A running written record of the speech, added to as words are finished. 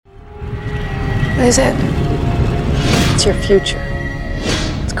What is it? It's your future.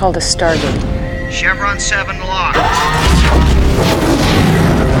 It's called a Stargate. Chevron 7 locked.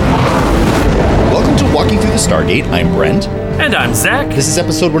 Welcome to Walking Through the Stargate. I'm Brent. And I'm Zach. This is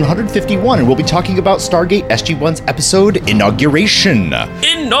episode 151, and we'll be talking about Stargate SG-1's episode Inauguration. We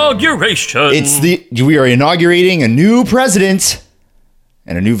are inaugurating a new president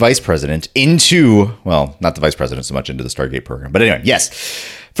and a new vice president into, well, not the vice president so much, into the Stargate program. But anyway, yes.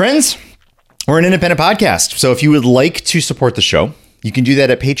 Friends, we're an independent podcast. So if you would like to support the show, you can do that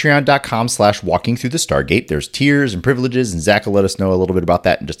at patreon.com/walkingthroughthestargate. There's tiers and privileges, and Zach will let us know a little bit about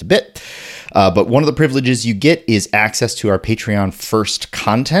that in just a bit. But one of the privileges you get is access to our Patreon first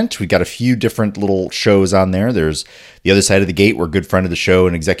content. We've got a few different little shows on there. There's The Other Side of the Gate, where a good friend of the show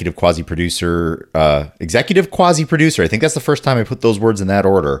and executive quasi-producer, I think that's the first time I put those words in that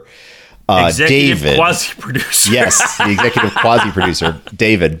order. Executive quasi-producer. Yes, the executive quasi-producer,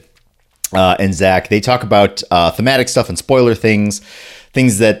 David. And Zach, they talk about thematic stuff and spoiler things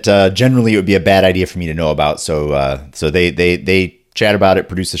that generally it would be a bad idea for me to know about. So they chat about it,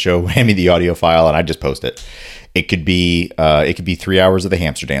 produce the show, hand me the audio file, and I just post it. It could be 3 hours of the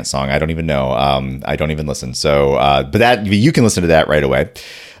Hamster Dance song. I don't even know. I don't even listen. So, but that you can listen to that right away.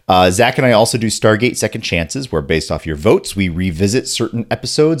 Zach and I also do Stargate Second Chances, where based off your votes, we revisit certain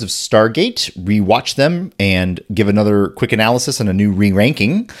episodes of Stargate, rewatch them, and give another quick analysis and a new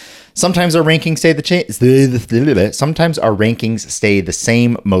re-ranking. Sometimes our rankings stay the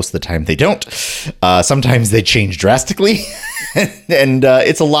same. Most of the time they don't. Sometimes they change drastically, and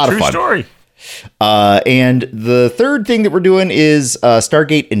it's a lot of fun. True story. And the third thing that we're doing is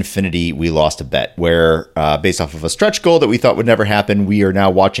Stargate Infinity. We lost a bet where, based off of a stretch goal that we thought would never happen, we are now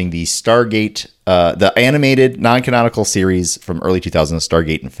watching the Stargate, the animated non-canonical series from early 2000s,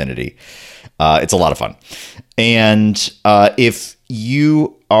 Stargate Infinity. It's a lot of fun. And if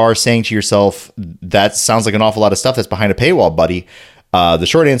you are saying to yourself, that sounds like an awful lot of stuff that's behind a paywall, buddy, the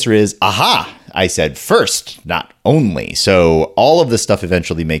short answer is, aha, I said first, not only. So all of this stuff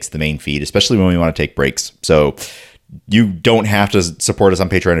eventually makes the main feed, especially when we want to take breaks. So you don't have to support us on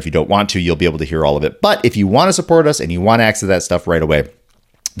Patreon if you don't want to. You'll be able to hear all of it. But if you want to support us and you want access to that stuff right away,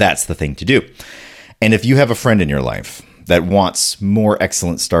 that's the thing to do. And if you have a friend in your life that wants more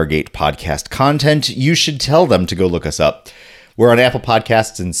excellent Stargate podcast content, you should tell them to go look us up. We're on Apple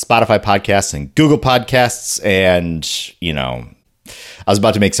Podcasts and Spotify Podcasts and Google Podcasts, and, you know, I was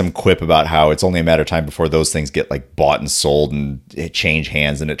about to make some quip about how it's only a matter of time before those things get like bought and sold and it change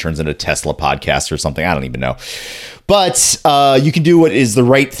hands and it turns into Tesla Podcasts or something. I don't even know. But you can do what is the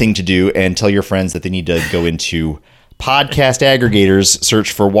right thing to do and tell your friends that they need to go into podcast aggregators,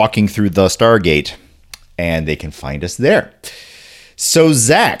 search for Walking Through the Stargate, and they can find us there. So,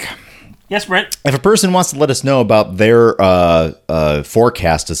 Zach. Yes, Brent. If a person wants to let us know about their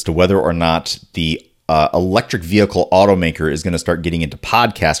forecast as to whether or not the electric vehicle automaker is going to start getting into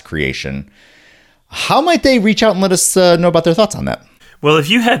podcast creation, how might they reach out and let us know about their thoughts on that? Well, if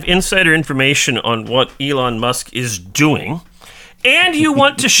you have insider information on what Elon Musk is doing, and you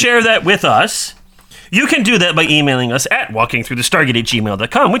want to share that with us, you can do that by emailing us at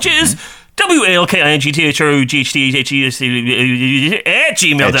walkingthroughthestargate@gmail.com, which is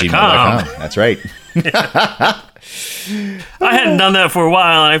walkingthroughthestargate@gmail.com. That's right. I hadn't done that for a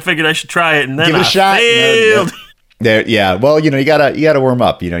while, and I figured I should try it, and then give it a shot. failed. There, yeah. Well, you know, you gotta warm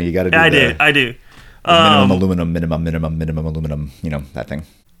up. You know, you gotta do. I do. Minimum aluminum, minimum aluminum. You know, that thing.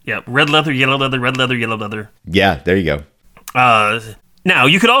 Yeah, red leather, yellow leather, red leather, yellow leather. Yeah, there you go. Now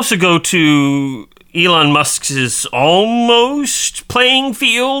you could also go to Elon Musk's almost playing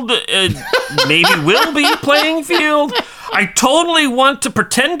field, maybe will be playing field. I totally want to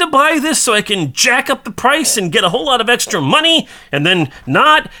pretend to buy this so I can jack up the price and get a whole lot of extra money and then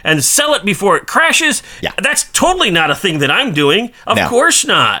not and sell it before it crashes. Yeah. That's totally not a thing that I'm doing. Of course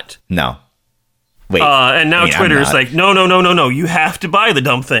not. No. Wait. And now Twitter is like, no. You have to buy the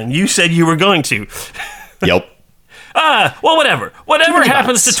dumb thing. You said you were going to. Yep. Well, whatever. Whatever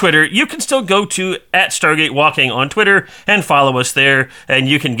happens to Twitter, you can still go to @StargateWalking on Twitter and follow us there, and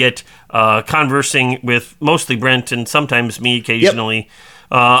you can get conversing with mostly Brent and sometimes me occasionally.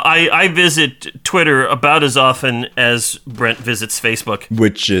 Yep. I visit Twitter about as often as Brent visits Facebook.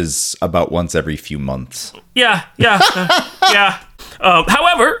 Which is about once every few months. Yeah.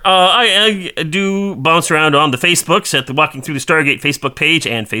 However, I do bounce around on the Facebooks at the Walking Through the Stargate Facebook page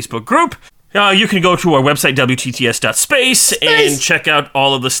and Facebook group. You can go to our website, WTTS.space, and check out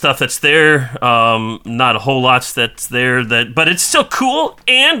all of the stuff that's there. Not a whole lot that's there, but it's still cool.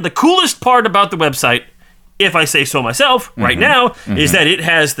 And the coolest part about the website, if I say so myself, right now, is that it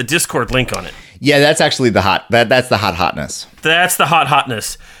has the Discord link on it. Yeah, that's actually the hot. That's the hotness. That's the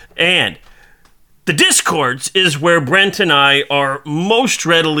hotness. And The Discords is where Brent and I are most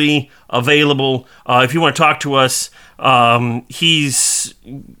readily available. If you want to talk to us, I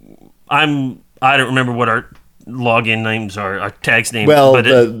don't remember what our login names are, our tags names. Well, but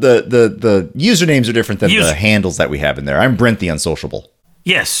the usernames are different than the handles that we have in there. I'm Brent the Unsociable.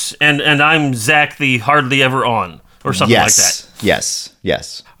 Yes, and I'm Zach the Hardly Ever On, or something like that. Yes.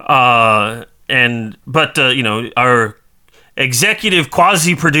 But our executive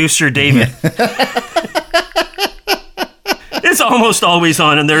quasi-producer David is almost always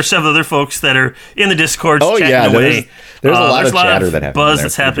on, and there are several other folks that are in the Discord chatting away. There's a lot of chatter that happens. Buzz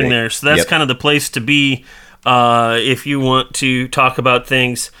that's happening there, so that's kind of the place to be if you want to talk about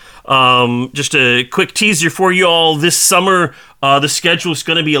things. Just a quick teaser for you all. This summer, the schedule is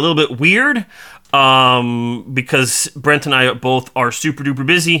going to be a little bit weird because Brent and I both are super duper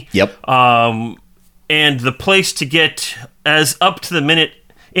busy. Yep. And the place to get as up-to-the-minute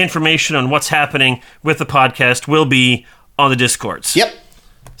information on what's happening with the podcast will be on the Discords. Yep.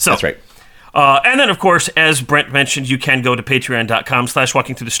 So, that's right. And then, of course, as Brent mentioned, you can go to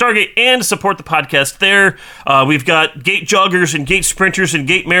patreon.com/walkingthroughthestargate and support the podcast there. We've got gate joggers and gate sprinters and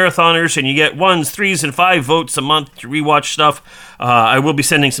gate marathoners, and you get 1s, 3s, and 5 votes a month to rewatch stuff. I will be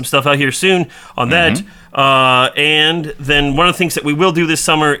sending some stuff out here soon on that. And then one of the things that we will do this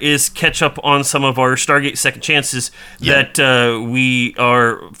summer is catch up on some of our Stargate Second Chances that we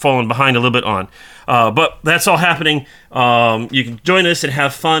are falling behind a little bit on. But that's all happening. You can join us and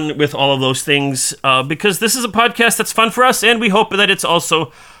have fun with all of those things because this is a podcast that's fun for us, and we hope that it's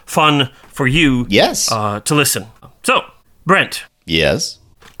also fun for you to listen. So, Brent. Yes?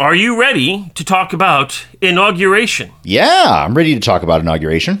 Are you ready to talk about Inauguration? Yeah, I'm ready to talk about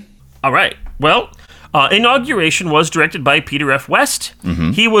Inauguration. All right. Well, Inauguration was directed by Peter F. West.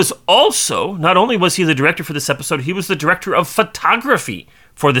 He was also, not only was he the director for this episode, he was the director of photography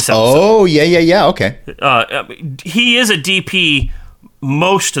for this episode. Oh, yeah, okay. He is a DP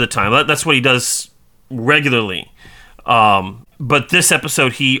most of the time. That's what he does regularly. But this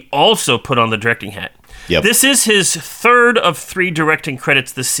episode, he also put on the directing hat. Yep. This is his third of 3 directing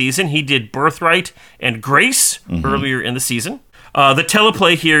credits this season. He did Birthright and Grace earlier in the season. The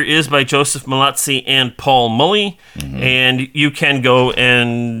teleplay here is by Joseph Malazzi and Paul Mully, and you can go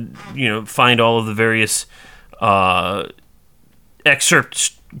and find all of the various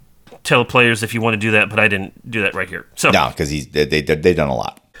excerpt teleplayers if you want to do that, but I didn't do that right here. So no, because they've done a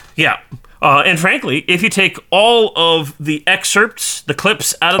lot. Yeah. And frankly, if you take all of the excerpts, the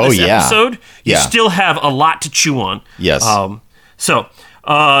clips out of this episode, you still have a lot to chew on. Yes.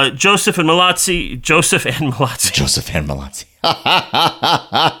 Joseph and Malazzi.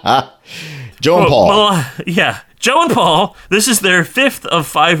 Joe and Paul. Joe and Paul. This is their 5th of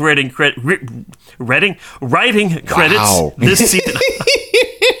 5 writing credits this season.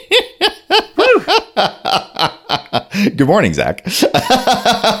 Good morning, Zach.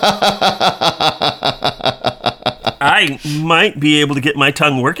 I might be able to get my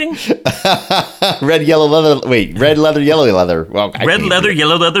tongue working. Red, leather, yellow leather. Well, red leather,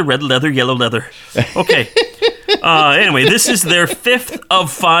 yellow leather, red leather, yellow leather. Okay. Anyway, this is their 5th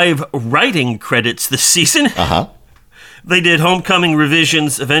of 5 writing credits this season. They did Homecoming,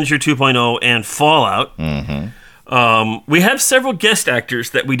 Revisions, Avenger 2.0, and Fallout. We have several guest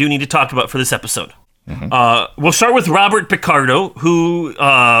actors that we do need to talk about for this episode. We'll start with Robert Picardo, who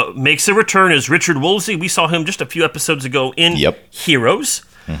makes a return as Richard Woolsey. We saw him just a few episodes ago in Heroes.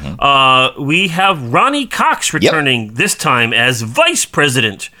 We have Ronnie Cox returning this time as Vice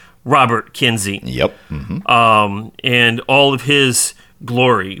President Robert Kinsey. And all of his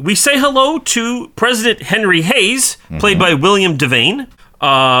glory. We say hello to President Henry Hayes, played by William Devane.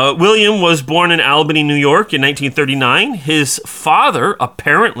 William was born in Albany, New York in 1939. His father,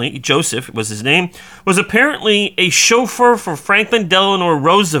 apparently, Joseph was his name, was apparently a chauffeur for Franklin Delano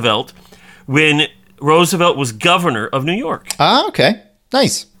Roosevelt when Roosevelt was governor of New York. Okay.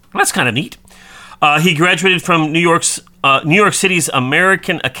 Nice. That's kind of neat. He graduated from New York City's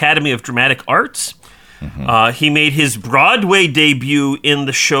American Academy of Dramatic Arts. He made his Broadway debut in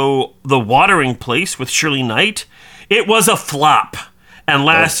the show The Watering Place with Shirley Knight. It was a flop and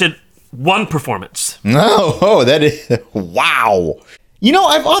lasted one performance. That is wow.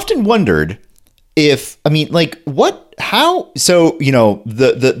 I've often wondered if how so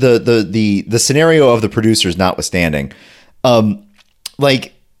the scenario of the producers notwithstanding,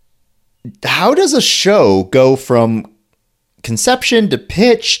 how does a show go from conception to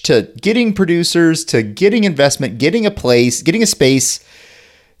pitch to getting producers to getting investment, getting a place, getting a space,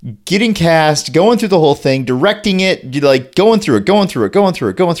 getting cast, going through the whole thing, directing it, going through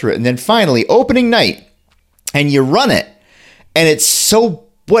it, and then finally opening night, and you run it, and it's so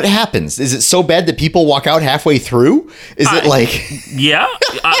what happens? Is it so bad that people walk out halfway through? Is it like... Yeah.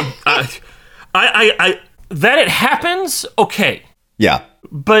 I that it happens, okay. Yeah.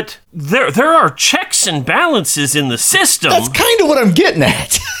 But there are checks and balances in the system. That's kind of what I'm getting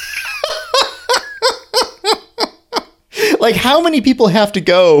at. Like, how many people have to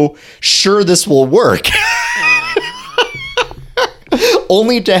go, sure, this will work?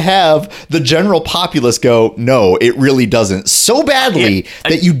 Only to have the general populace go, no, it really doesn't. So badly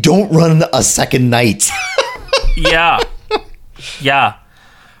that you don't run a second night. Yeah. Yeah.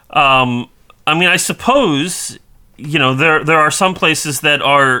 I mean, I suppose, you know, there are some places that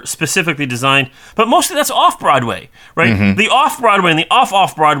are specifically designed, but mostly that's off-Broadway, right? Mm-hmm. The off-Broadway and the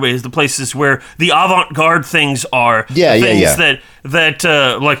off-Broadway is the places where the avant-garde things are. Things that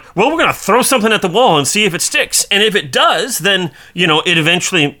like, well, we're going to throw something at the wall and see if it sticks. And if it does, then, you know, it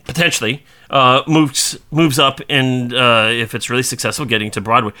eventually, potentially, moves up and if it's really successful, getting to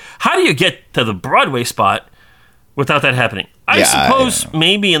Broadway. How do you get to the Broadway spot without that happening? I suppose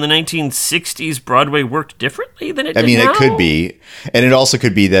maybe in the 1960s Broadway worked differently than it did now. It could be. And it also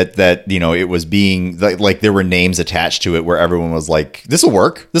could be that you know, it was being like there were names attached to it where everyone was like, this will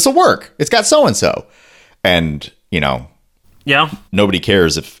work. It's got so and so. And, you know, yeah, nobody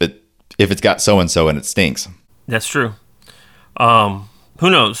cares if it's got so and so and it stinks. That's true. Who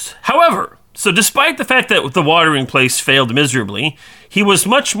knows? However, so despite the fact that the watering place failed miserably, he was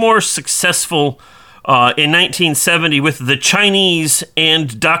much more successful in 1970 with The Chinese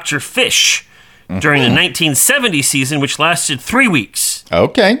and Dr. Fish during the 1970 season, which lasted 3 weeks.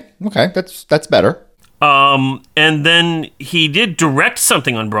 Okay, that's better. And then he did direct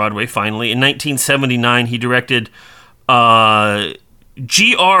something on Broadway, finally. In 1979, he directed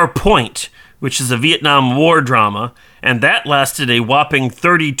G.R. Point, which is a Vietnam War drama, and that lasted a whopping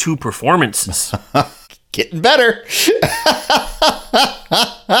 32 performances. Getting better.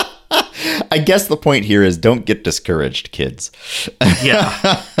 I guess the point here is don't get discouraged, kids.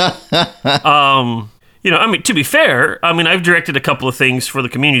 Yeah. You know, I mean, to be fair, I mean, I've directed a couple of things for the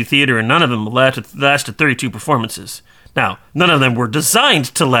community theater, and none of them lasted 32 performances. Now, none of them were designed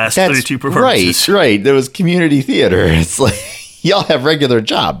to last 32 performances. Right. There was community theater. It's like, y'all have regular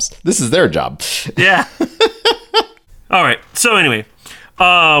jobs. This is their job. Yeah. All right. So anyway,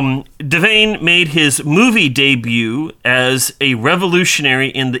 Devane made his movie debut as a revolutionary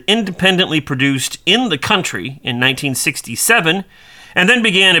in the independently produced In the Country in 1967, and then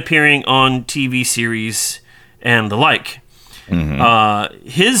began appearing on TV series and the like. Mm-hmm.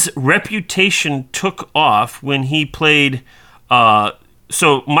 His reputation took off when he played...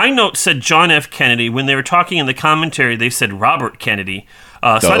 so my note said John F. Kennedy. When they were talking in the commentary, they said Robert Kennedy.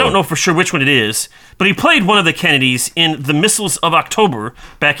 So I don't know for sure which one it is, but he played one of the Kennedys in The Missiles of October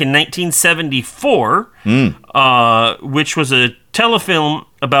back in 1974, which was a telefilm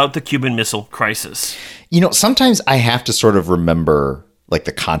about the Cuban Missile Crisis. You know, sometimes I have to sort of remember like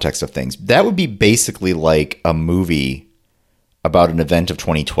the context of things. That would be basically like a movie about an event of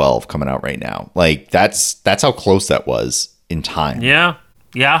 2012 coming out right now. Like that's how close that was in time. Yeah.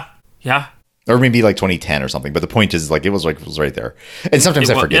 Or maybe like 2010 or something. But the point is, like, it was right there. And sometimes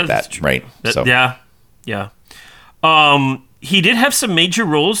I forget that, right? So. Yeah. He did have some major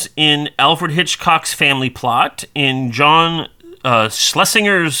roles in Alfred Hitchcock's Family Plot, in John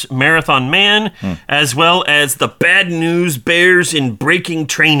Schlesinger's Marathon Man, as well as the Bad News Bears in Breaking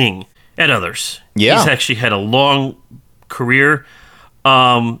Training, and others. Yeah. He's actually had a long career.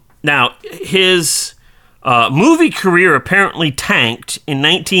 Now, his... movie career apparently tanked in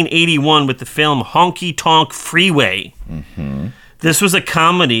 1981 with the film Honky Tonk Freeway. Mm-hmm. This was a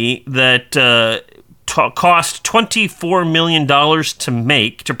comedy that cost $24 million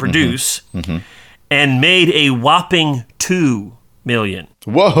to produce, and made a whopping $2 million.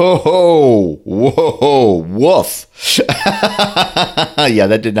 Woof. Yeah,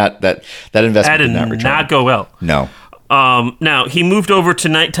 that investment did not return. Not go well. No. Now, he moved over to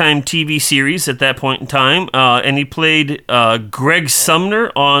nighttime TV series at that point in time, and he played Greg Sumner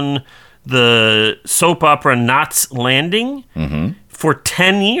on the soap opera Knots Landing for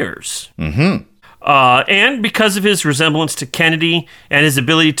 10 years. Mm-hmm. And because of his resemblance to Kennedy and his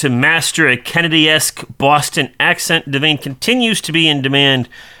ability to master a Kennedy-esque Boston accent, Devane continues to be in demand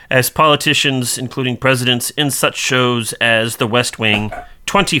as politicians, including presidents, in such shows as The West Wing,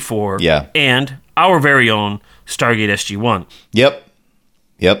 24, and our very own Stargate SG-1. Yep.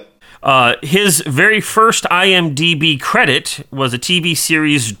 His very first IMDb credit was a TV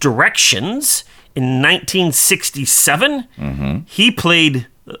series Directions in 1967. Mm-hmm. He played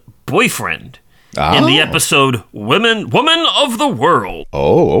Boyfriend in the episode Woman of the World.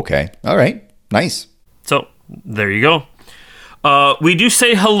 Oh, okay. All right. Nice. So, there you go. We do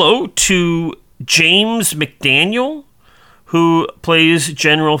say hello to James McDaniel, who plays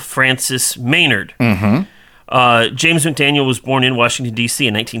General Francis Maynard. James McDaniel was born in Washington, D.C.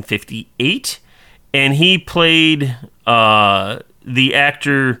 in 1958, and he played the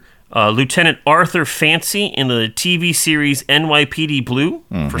actor Lieutenant Arthur Fancy in the TV series NYPD Blue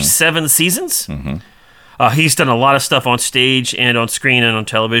for 7 seasons. He's done a lot of stuff on stage and on screen and on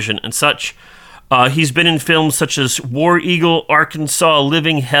television and such. He's been in films such as War Eagle, Arkansas,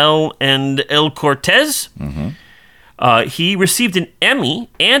 Living Hell, and El Cortez. He received an Emmy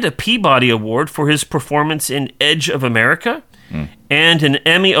and a Peabody Award for his performance in Edge of America, and an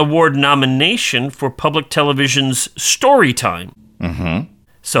Emmy Award nomination for public television's Storytime.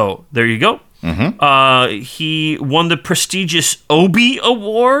 So there you go. He won the prestigious Obie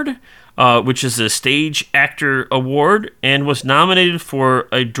Award, which is a stage actor award, and was nominated for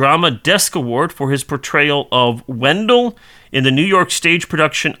a Drama Desk Award for his portrayal of Wendell in the New York stage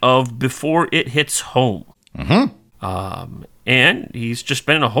production of Before It Hits Home. And he's just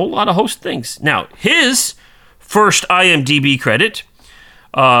been in a whole lot of host things. Now, his first IMDb credit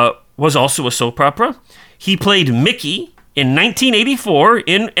was also a soap opera. He played Mickey in 1984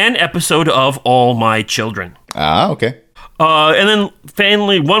 in an episode of All My Children. Okay. And then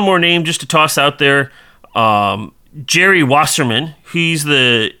finally, one more name just to toss out there. Jerry Wasserman. He's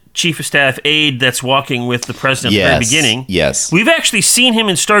the chief of staff aide that's walking with the president at the very beginning. Yes. We've actually seen him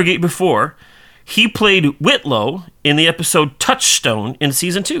in Stargate before. He played Whitlow in the episode Touchstone in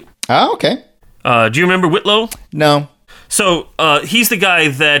season 2. Okay. Do you remember Whitlow? No. So he's the guy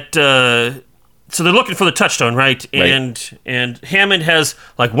that... so they're looking for the touchstone, right? And Hammond has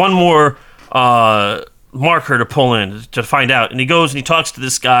like one more marker to pull in to find out. And he goes and he talks to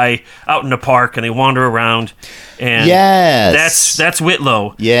this guy out in the park, and they wander around. And that's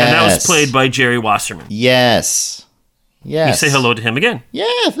Whitlow. Yes. And that was played by Jerry Wasserman. Yes. You say hello to him again. Yeah,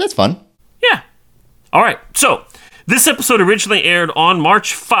 that's fun. Yeah. All right. So this episode originally aired on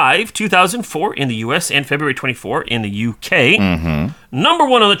March 5, 2004 in the U.S. and February 24 in the U.K. Number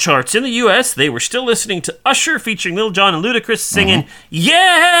 1 on the charts in the U.S. They were still listening to Usher featuring Lil Jon and Ludacris singing,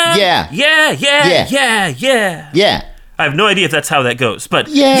 Yeah! Yeah. Yeah, yeah, Yeah. yeah, yeah. Yeah. I have no idea if that's how that goes, but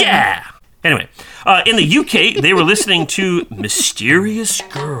Yeah. Anyway, in the UK, they were listening to Mysterious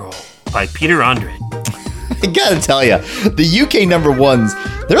Girl by Peter Andre. I gotta tell you, the UK number ones,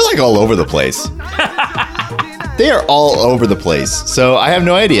 they're like all over the place. They are all over the place. So I have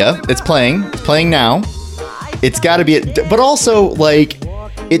no idea. It's playing now. It's gotta be, but also like,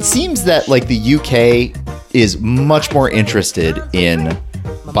 it seems that like the UK is much more interested in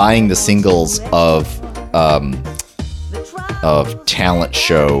buying the singles of talent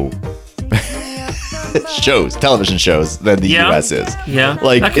show television shows than the US is. Yeah.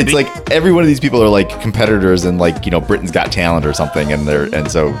 Like it's like every one of these people are like competitors in like, you know, Britain's Got Talent or something,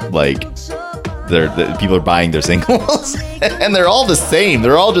 and so like the people are buying their singles and they're all the same.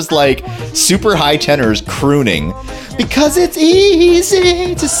 They're all just like super high tenors crooning because it's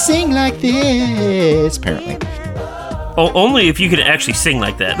easy to sing like this, apparently. Oh, only if you could actually sing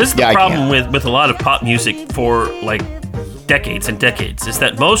like that. This is the problem with a lot of pop music for like decades and decades, is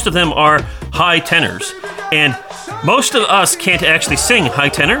that most of them are high tenors, and most of us can't actually sing high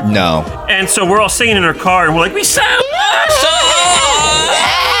tenor. No. And so we're all singing in our car, and we're like, we sound awesome!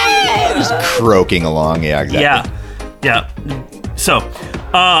 Just croaking along, yeah, exactly. Yeah. So,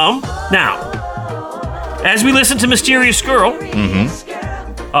 now, as we listen to Mysterious Girl,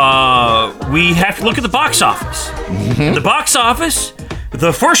 we have to look at the box office. The box office,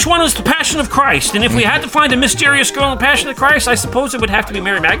 the first one is The Passion of Christ, and if we had to find a mysterious girl in The Passion of Christ, I suppose it would have to be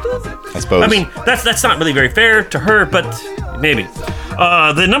Mary Magdalene. I suppose. I mean, that's not really very fair to her, but maybe.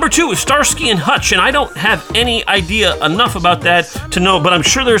 The number 2 is Starsky and Hutch, and I don't have any idea enough about that to know, but I'm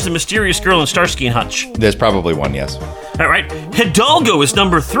sure there's a mysterious girl in Starsky and Hutch. There's probably one, yes. All right. Hidalgo is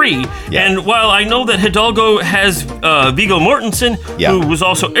number 3, and while I know that Hidalgo has Viggo Mortensen, who was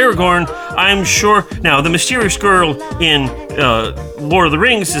also Aragorn, I'm sure... Now, the mysterious girl in Lord of the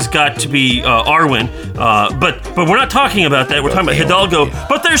Rings has got to be Arwen, but we're not talking about that. We're talking about Hidalgo,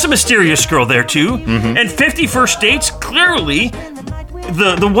 but there's a mysterious girl there, too. And 50 First Dates, clearly...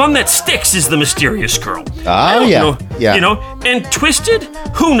 The one that sticks is the mysterious girl. Yeah. You know, and Twisted,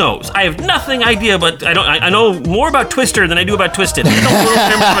 who knows? I have nothing idea, but I know more about Twister than I do about Twisted. I don't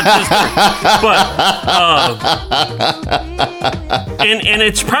remember about Twister, but and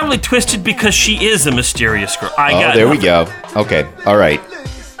it's probably Twisted because she is a mysterious girl. There we go. Okay, all right.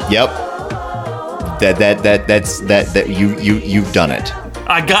 Yep. That you've done it.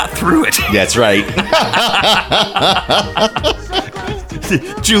 I got through it. That's right.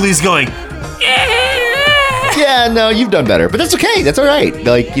 Julie's going, Yeah, no, you've done better, but that's okay. That's all right.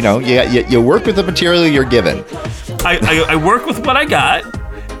 Like, you work with the material you're given. I work with what I got,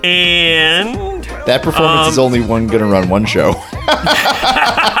 and that performance is only going to run one show.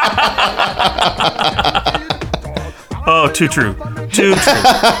 Oh, too true. Too true.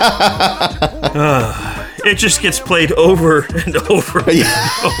 It just gets played over and over and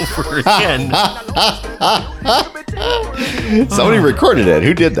over again. Somebody recorded it.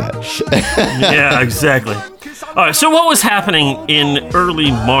 Who did that? Yeah, exactly. All right, so what was happening in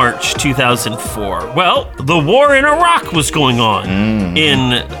early March 2004? Well, the war in Iraq was going on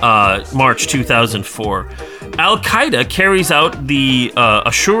in March 2004. Al-Qaeda carries out the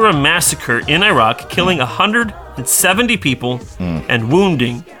Ashura massacre in Iraq, killing 170 people and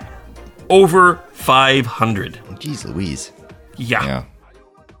wounding over 500. Jeez Louise. Yeah.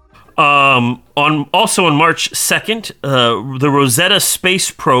 On March 2nd, the Rosetta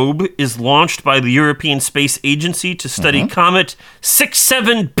space probe is launched by the European Space Agency to study Comet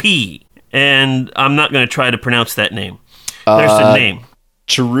 67P. And I'm not going to try to pronounce that name. There's the name.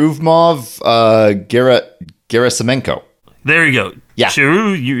 Cheruvmov Gerasimenko. There you go. Yeah.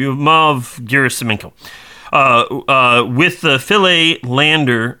 Cheruvmov Gerasimenko. With the Philae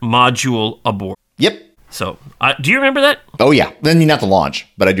lander module aboard. Yep. So, do you remember that? Oh yeah, I mean not the launch,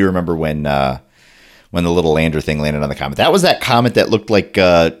 but I do remember when the little lander thing landed on the comet. That was that comet that looked like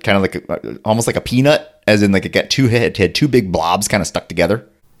kind of like almost like a peanut, as in like it had two big blobs kind of stuck together.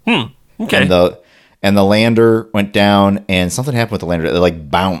 Okay. And the lander went down, and something happened with the lander. It like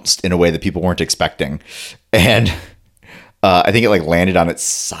bounced in a way that people weren't expecting, and I think it like landed on its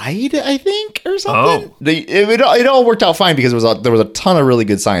side, I think, or something. Oh. It all worked out fine because there was a ton of really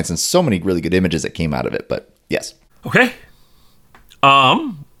good science and so many really good images that came out of it. But yes. Okay.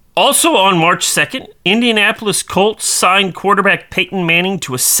 Also on March 2nd, Indianapolis Colts signed quarterback Peyton Manning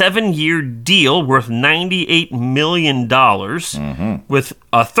to a 7-year deal worth $98 million with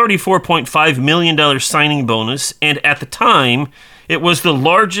a $34.5 million signing bonus. And at the time, it was the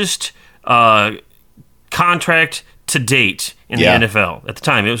largest contract to date in the NFL. At the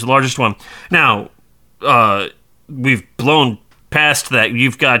time, it was the largest one. Now, we've blown past that.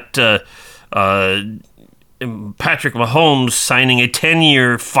 You've got Patrick Mahomes signing a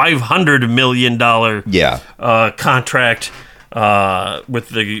 10-year, $500 million contract with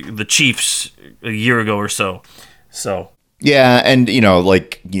the Chiefs a year ago or so. Yeah, and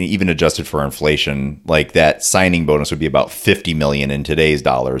even adjusted for inflation, like that signing bonus would be about $50 million in today's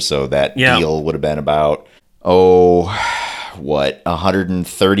dollars. So that deal would have been about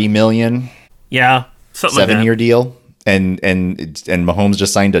 $130 million? Yeah, something like that. 7-year deal, and Mahomes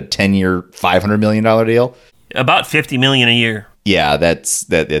just signed a 10-year, $500 million deal. About $50 million a year. Yeah, that's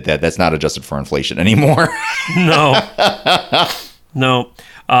not adjusted for inflation anymore. No.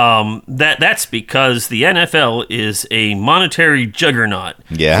 That's because the NFL is a monetary juggernaut.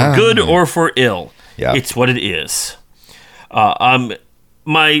 Yeah, for good or for ill. Yeah, it's what it is. My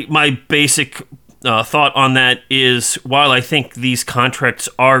basic thought on that is, while I think these contracts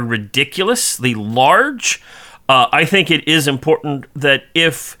are ridiculously large, I think it is important that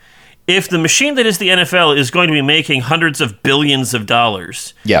if the machine that is the NFL is going to be making hundreds of billions of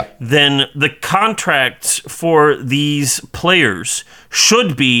dollars, then the contracts for these players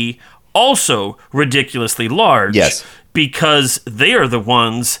should be also ridiculously large. Yes. Because they are the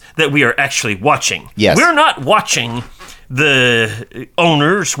ones that we are actually watching. Yes. We're not watching the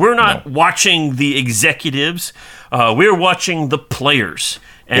owners. We're not watching the executives. We're watching the players.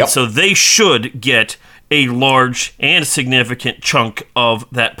 And so they should get a large and significant chunk of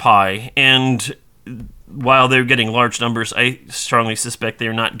that pie. And while they're getting large numbers, I strongly suspect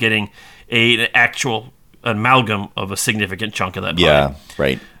they're not getting an actual amalgam of a significant chunk of that pie. Yeah,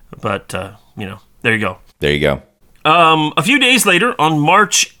 right. But, there you go. There you go. A few days later, on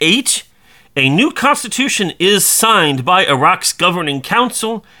March 8, a new constitution is signed by Iraq's governing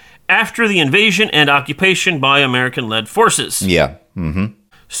council after the invasion and occupation by American-led forces. Yeah. Mm-hmm.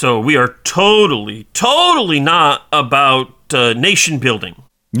 So we are totally not about nation building.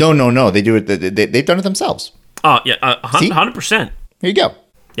 No. They do it. They've done it themselves. Yeah, 100%. Here you go.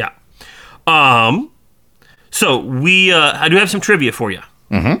 Yeah. So I do have some trivia for you.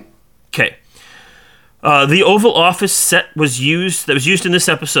 Mm-hmm. Okay. The Oval Office set was used in this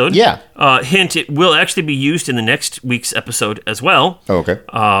episode. Yeah. Hint: it will actually be used in the next week's episode as well. Oh, okay.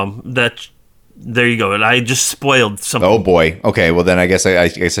 There you go. And I just spoiled something. Oh boy. Okay. Well, then I guess I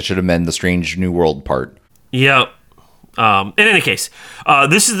should amend the Strange New World part. Yeah. In any case,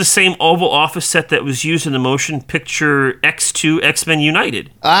 this is the same Oval Office set that was used in the motion picture X2 X-Men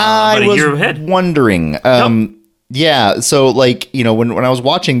United. I was wondering. Yeah. So, when I was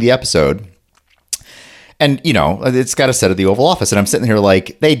watching the episode, And, you know, it's got a set of the Oval Office. And I'm sitting here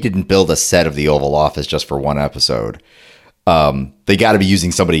like, they didn't build a set of the Oval Office just for one episode. They got to be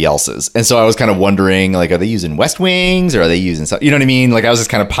using somebody else's. And so I was kind of wondering, like, are they using West Wings or are they using some, you know what I mean? Like, I was just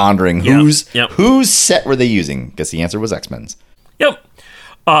kind of pondering whose set were they using? Guess the answer was X-Men's. Yep.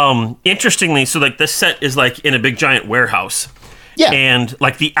 Interestingly, so like this set is like in a big giant warehouse. Yeah. And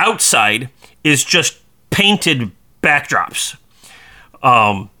like the outside is just painted backdrops.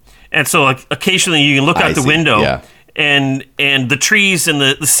 And so like occasionally you can look out the window and the trees and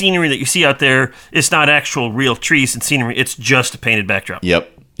the scenery that you see out there, it's not actual real trees and scenery. It's just a painted backdrop.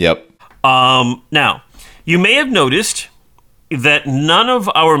 Yep. Now, you may have noticed that none of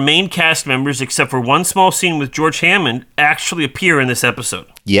our main cast members, except for one small scene with George Hammond, actually appear in this episode.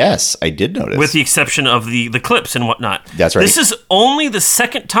 Yes, I did notice. With the exception of the clips and whatnot. That's right. This is only the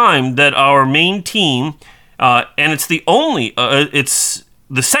second time that our main team, and it's it's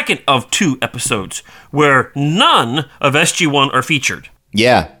the second of 2 episodes where none of SG-1 are featured.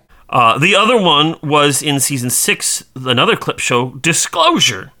 Yeah. The other one was in season 6, another clip show,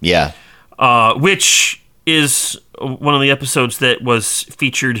 Disclosure. Yeah. Which is one of the episodes that was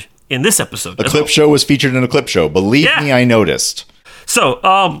featured in this episode. A clip show was featured in a clip show. Believe me, I noticed.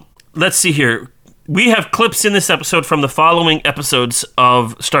 So, let's see here. We have clips in this episode from the following episodes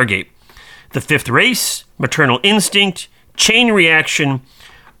of Stargate. The Fifth Race, Maternal Instinct, Chain Reaction,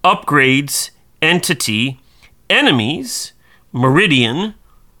 Upgrades, Entity, Enemies, Meridian,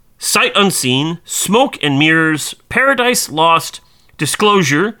 Sight Unseen, Smoke and Mirrors, Paradise Lost,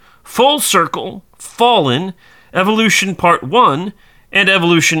 Disclosure, Full Circle, Fallen, Evolution Part 1, and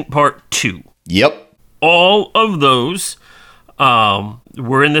Evolution Part 2. Yep. All of those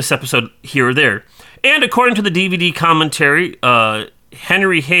were in this episode here or there. And according to the DVD commentary,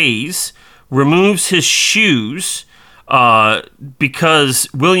 Henry Hayes removes his shoes because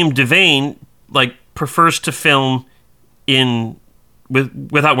William Devane prefers to film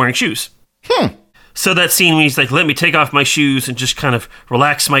without wearing shoes. So that scene when he's like, let me take off my shoes and just kind of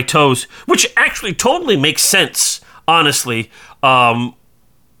relax my toes, which actually totally makes sense, honestly, from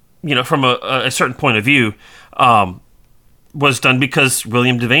a certain point of view, was done because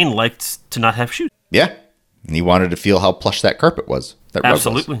William Devane liked to not have shoes. Yeah. And he wanted to feel how plush that carpet was.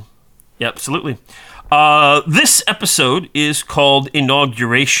 Absolutely. Was. Yeah, absolutely. This episode is called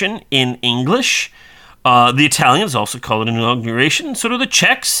Inauguration in English. The Italians also call it Inauguration. So do the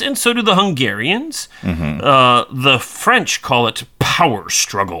Czechs, and so do the Hungarians. Mm-hmm. The French call it Power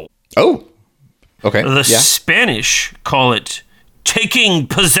Struggle. Oh, okay. The Spanish call it Taking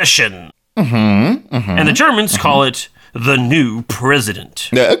Possession. Mm-hmm. Mm-hmm. And the Germans call it The New President.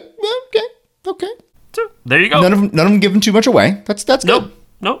 Okay. So there you go. None of them giving too much away. That's good.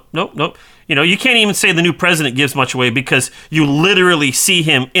 Nope. You know, you can't even say the new president gives much away because you literally see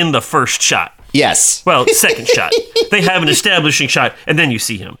him in the first shot. Yes. Well, second shot. They have an establishing shot, and then you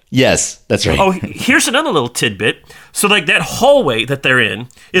see him. Yes, that's right. Oh, here's another little tidbit. So, that hallway that they're in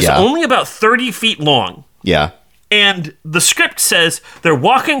is only about 30 feet long. Yeah. And the script says they're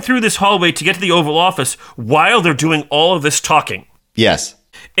walking through this hallway to get to the Oval Office while they're doing all of this talking. Yes.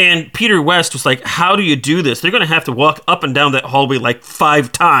 And Peter West was like, how do you do this? They're going to have to walk up and down that hallway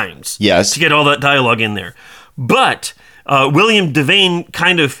 5 times. Yes. To get all that dialogue in there. But William Devane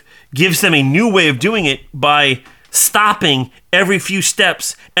kind of gives them a new way of doing it by stopping every few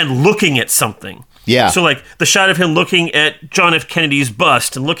steps and looking at something. Yeah. So, the shot of him looking at John F. Kennedy's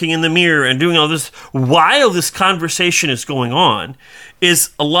bust and looking in the mirror and doing all this while this conversation is going on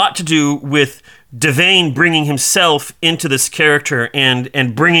is a lot to do with Devane bringing himself into this character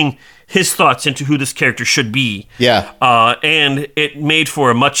and bringing his thoughts into who this character should be. Yeah. And it made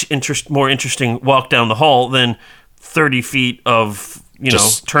for a much more interesting walk down the hall than 30 feet of,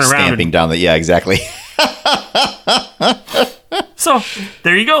 just turn around. Stamping down the, yeah, exactly. So,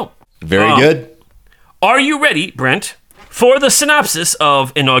 there you go. Very good. Are you ready, Brent, for the synopsis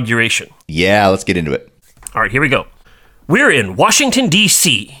of Inauguration? Yeah, let's get into it. All right, here we go. We're in Washington,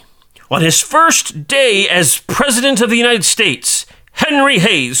 D.C. On his first day as President of the United States, Henry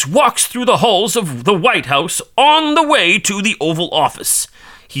Hayes walks through the halls of the White House on the way to the Oval Office.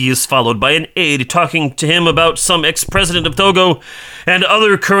 He is followed by an aide talking to him about some ex-president of Togo and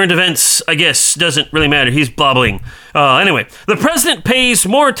other current events. I guess doesn't really matter. He's blabbling. Anyway, the president pays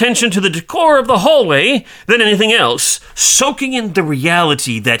more attention to the decor of the hallway than anything else, soaking in the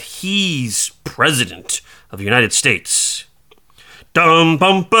reality that he's president of the United States. Dum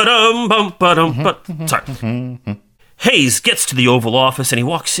bum ba dum bum ba dum ba. Sorry. Hayes gets to the Oval Office and he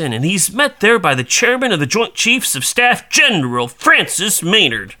walks in, and he's met there by the chairman of the Joint Chiefs of Staff, General Francis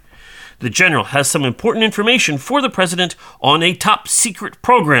Maynard. The general has some important information for the president on a top secret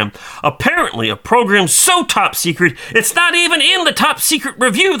program. Apparently, a program so top secret, it's not even in the top secret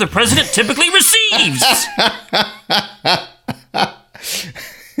review the president typically receives.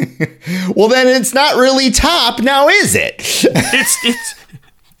 Well, then it's not really top, now is it? It's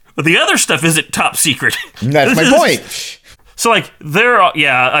the other stuff isn't top secret. That's my point. So, like,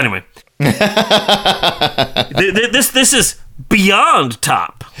 anyway. This is beyond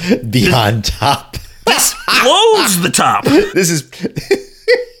top. Beyond top. This blows the top. This is...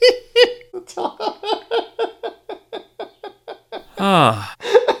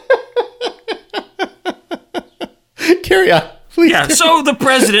 Carry on. Please. Yeah, so the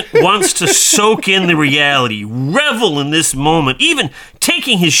president wants to soak in the reality, revel in this moment, even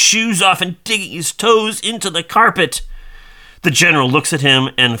taking his shoes off and digging his toes into the carpet. The general looks at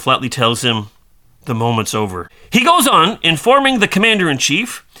him and flatly tells him the moment's over. He goes on, informing the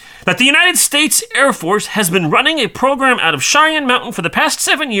commander-in-chief that the United States Air Force has been running a program out of Cheyenne Mountain for the past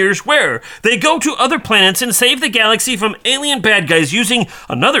 7 years where they go to other planets and save the galaxy from alien bad guys using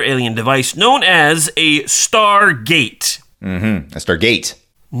another alien device known as a Stargate. A Stargate.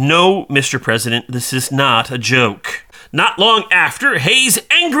 No, Mr. President, this is not a joke. Not long after, Hayes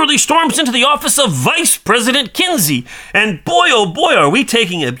angrily storms into the office of Vice President Kinsey, and boy, oh boy, are we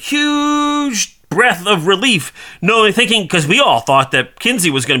taking a huge breath of relief, thinking, because we all thought that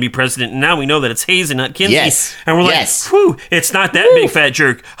Kinsey was going to be president, and now we know that it's Hayes and not Kinsey. Yes. And we're like, whew, it's not that big fat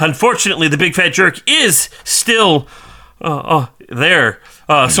jerk. Unfortunately, the big fat jerk is still there.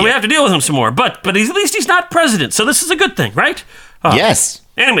 So we have to deal with him some more. But at least he's not president, so this is a good thing, right? Yes.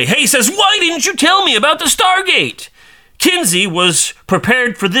 Anyway, Hayes says, why didn't you tell me about the Stargate? Kinsey was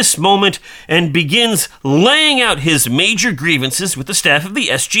prepared for this moment and begins laying out his major grievances with the staff of the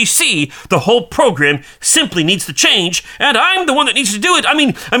SGC. The whole program simply needs to change, and I'm the one that needs to do it. I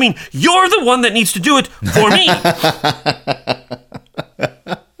mean, you're the one that needs to do it for me.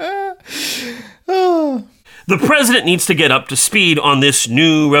 The president needs to get up to speed on this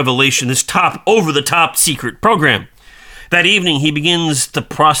new revelation, this over-the-top secret program. That evening, he begins the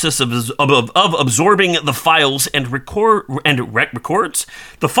process of absorbing the files and records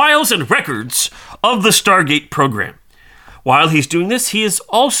the files and records of the Stargate program. While he's doing this, he is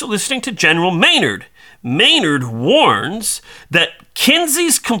also listening to General Maynard. Maynard warns that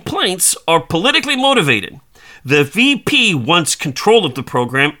Kinsey's complaints are politically motivated. The VP wants control of the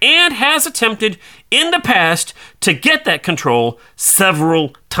program and has attempted in the past to get that control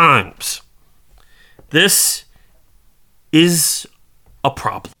several times. This is a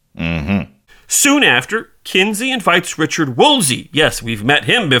problem. Soon after, Kinsey invites Richard Woolsey, yes, we've met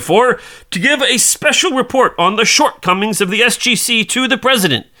him before, to give a special report on the shortcomings of the SGC to the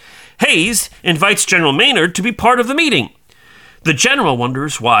president. Hayes invites General Maynard to be part of the meeting. The general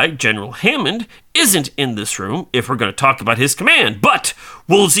wonders why General Hammond isn't in this room if we're going to talk about his command, but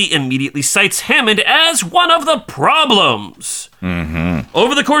Woolsey immediately cites Hammond as one of the problems.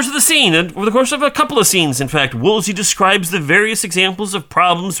 Over the course of the scene, and over the course of a couple of scenes, in fact, Woolsey describes the various examples of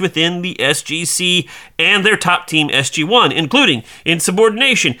problems within the SGC and their top team SG-1, including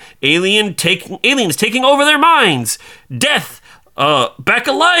insubordination, aliens taking over their minds, death, back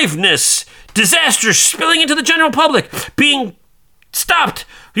aliveness, disasters spilling into the general public, being stopped,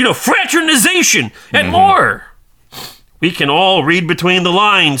 fraternization, and more. We can all read between the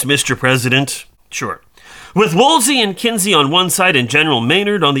lines, Mr. President. Sure. With Woolsey and Kinsey on one side and General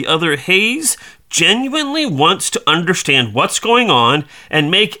Maynard on the other, Hayes genuinely wants to understand what's going on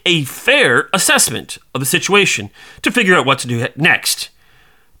and make a fair assessment of the situation to figure out what to do next.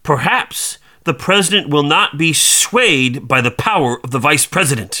 Perhaps the president will not be swayed by the power of the vice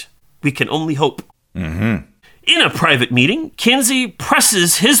president. We can only hope. In a private meeting, Kinsey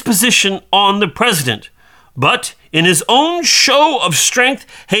presses his position on the president. But in his own show of strength,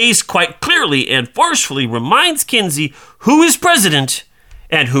 Hayes quite clearly and forcefully reminds Kinsey who is president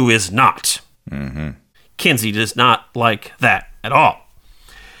and who is not. Kinsey does not like that at all.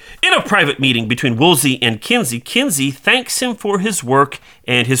 In a private meeting between Woolsey and Kinsey, Kinsey thanks him for his work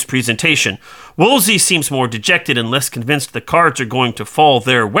and his presentation. Woolsey seems more dejected and less convinced the cards are going to fall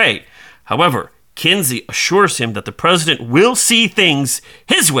their way. However, Kinsey assures him that the president will see things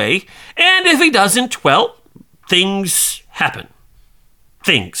his way, and if he doesn't, well, things happen.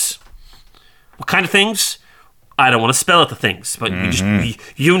 Things. What kind of things? I don't want to spell out the things, but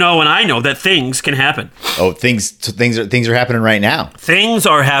you know and I know that things can happen. Oh, things are happening right now. Things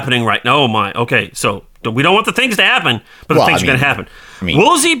are happening right now. Oh my. Okay, so we don't want the things to happen, but the things are going to happen.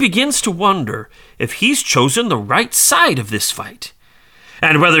 Woolsey begins to wonder if he's chosen the right side of this fight.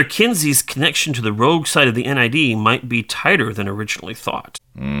 and whether Kinsey's connection to the rogue side of the NID might be tighter than originally thought.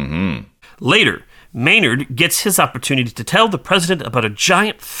 Later, Maynard gets his opportunity to tell the president about a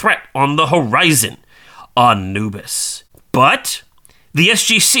giant threat on the horizon, Anubis. But the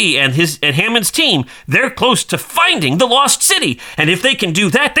SGC and Hammond's team, they're close to finding the lost city, and if they can do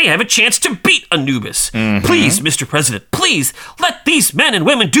that, they have a chance to beat Anubis. Please, Mr. President, please let these men and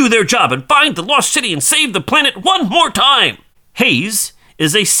women do their job and find the lost city and save the planet one more time. Hayes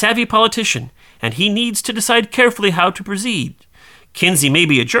is a savvy politician, and he needs to decide carefully how to proceed. Kinsey may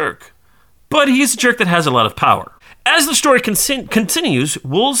be a jerk, but he is a jerk that has a lot of power. As the story continues,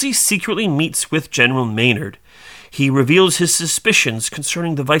 Woolsey secretly meets with General Maynard. He reveals his suspicions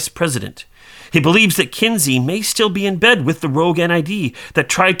concerning the vice president. He believes that Kinsey may still be in bed with the rogue NID that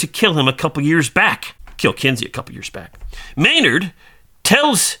tried to kill him Kill Kinsey a couple years back. Maynard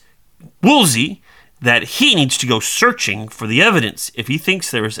tells Woolsey that he needs to go searching for the evidence if he thinks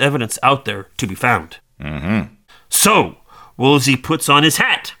there is evidence out there to be found. So, Woolsey puts on his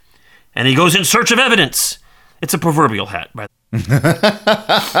hat, and he goes in search of evidence. It's a proverbial hat, by the way.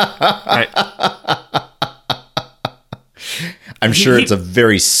 Right. I'm sure it's a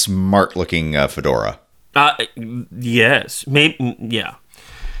very smart-looking fedora. Yes. Maybe, yeah.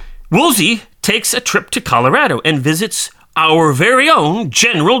 Woolsey takes a trip to Colorado and visits our very own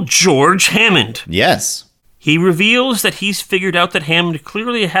General George Hammond. Yes. He reveals that he's figured out that Hammond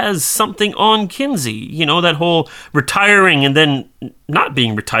clearly has something on Kinsey. You know, that whole retiring and then not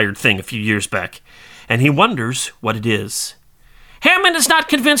being retired thing a few years back. And he wonders what it is. Hammond is not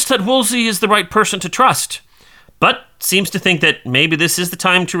convinced that Woolsey is the right person to trust, but seems to think that maybe this is the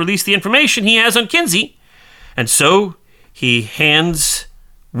time to release the information he has on Kinsey. And so he hands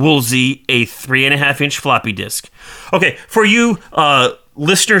Woolsey a 3.5-inch floppy disk. Okay, for you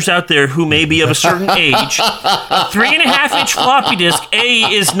listeners out there who may be of a certain age, a 3.5-inch floppy disk,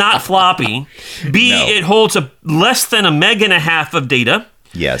 A, is not floppy. B, No. It holds less than 1.5 meg of data.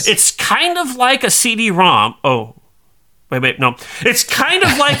 Yes. It's kind of like a CD-ROM. Oh, wait, no. It's kind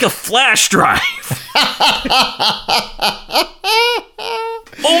of like a flash drive.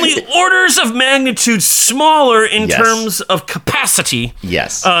 Only orders of magnitude smaller in Yes. terms of capacity.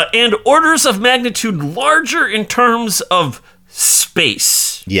 Yes. And orders of magnitude larger in terms of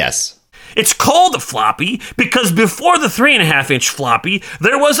space. Yes. It's called a floppy because before the 3.5-inch floppy,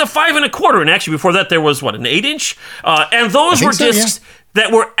 there was a 5 1/4, and actually before that there was an 8-inch, and those were discs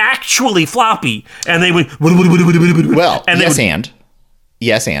that were actually floppy, and they would. Well, and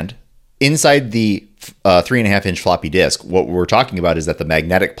yes, and inside the 3.5-inch floppy disk, what we're talking about is that the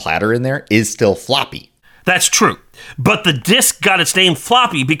magnetic platter in there is still floppy. That's true. But the disc got its name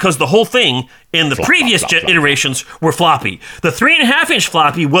floppy because the whole thing in the previous iterations were floppy. The 3.5-inch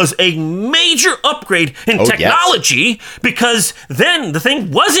floppy was a major upgrade in technology because then the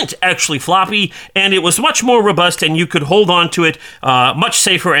thing wasn't actually floppy and it was much more robust and you could hold on to it much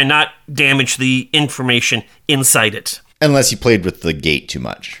safer and not damage the information inside it. Unless you played with the gate too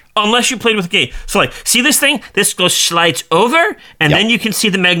much. Unless you played with the gate. So like, see this thing? This slides over and then you can see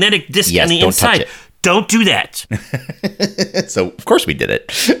the magnetic disc on the don't inside. touch it. Don't do that. So, of course we did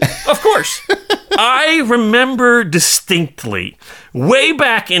it. Of course. I remember distinctly way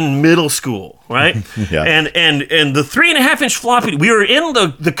back in middle school, right? Yeah. And the 3.5-inch floppy, we were in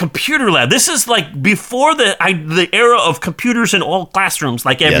the computer lab. This is like before the era of computers in all classrooms,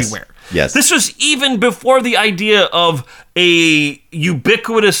 like everywhere. Yes. This was even before the idea of a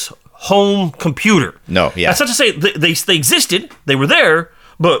ubiquitous home computer. No, yeah. That's not to say they existed, they were there,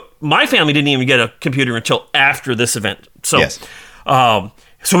 but my family didn't even get a computer until after this event. So, Yes.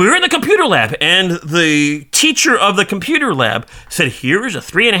 So we were in the computer lab, and the teacher of the computer lab said, "Here is a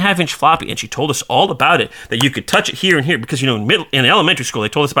 3.5-inch floppy," and she told us all about it. That you could touch it here and here because in elementary school they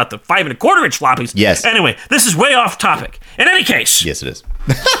told us about the 5 1/4-inch floppies. Yes. Anyway, this is way off topic. In any case, Yes, it is.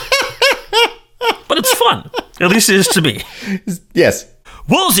 but it's fun. At least it is to me. Yes.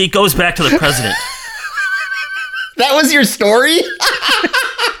 Woolsey goes back to the president. That was your story?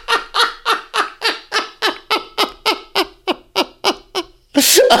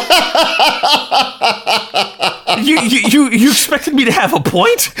 You expected me to have a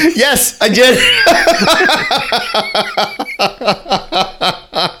point? Yes, I did.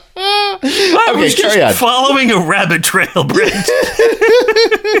 I was just carry on. following a rabbit trail, Brent.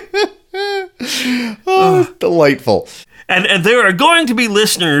 Delightful. And there are going to be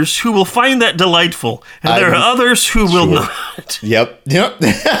listeners who will find that delightful, and there are others who will not. Yep.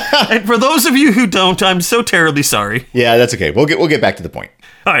 And for those of you who don't, I'm so terribly sorry. Yeah, that's okay. We'll get back to the point.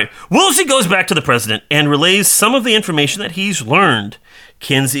 All right, Woolsey goes back to the president and relays some of the information that he's learned.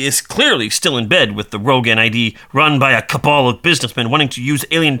 Kinsey is clearly still in bed with the rogue NID run by a cabal of businessmen wanting to use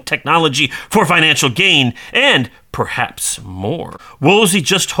alien technology for financial gain, and perhaps more. Woolsey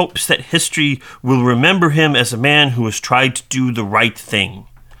just hopes that history will remember him as a man who has tried to do the right thing.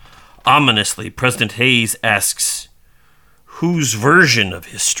 Ominously, President Hayes asks, whose version of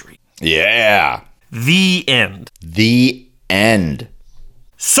history? Yeah. The end. The end.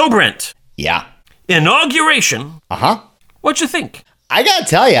 So, Brent. Yeah. Inauguration. Uh-huh. What'd you think? I gotta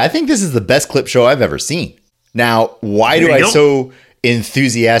tell you, I think this is the best clip show I've ever seen. Now, why do I so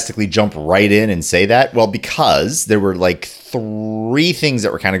enthusiastically jump right in and say that? Well, because there were like 3 things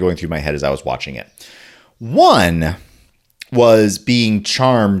that were kind of going through my head as I was watching it. One was being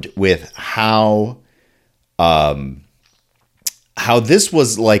charmed with how this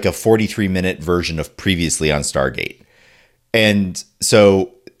was like a 43-minute version of Previously on Stargate. And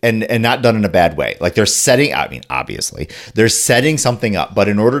so, and not done in a bad way. Like they're setting, I mean, obviously, they're setting something up, but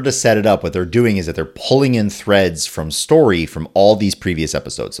in order to set it up, what they're doing is that they're pulling in threads from story from all these previous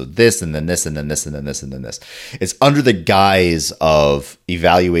episodes. So this, and then this, and then this, and then this, and then this. It's under the guise of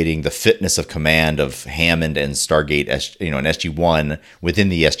evaluating the fitness of command of Hammond and Stargate, and SG-1 within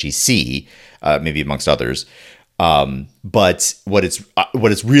the SGC, maybe amongst others. But what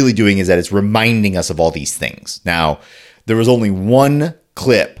it's really doing is that it's reminding us of all these things. Now, there was only one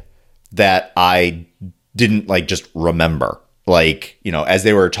clip that I didn't just remember. As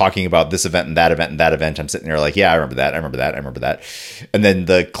they were talking about this event and that event and that event, I'm sitting there like, yeah, I remember that. And then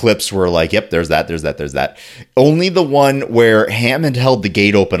the clips were like, yep, there's that. Only the one where Hammond held the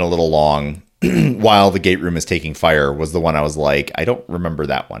gate open a little long while the gate room is taking fire was the one I was like, I don't remember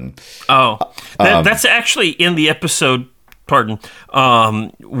that one. Oh, that's actually in the episode. Pardon.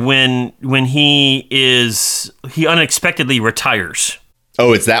 When he unexpectedly retires.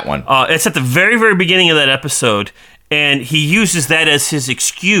 Oh, it's that one. It's at the very, very beginning of that episode, and he uses that as his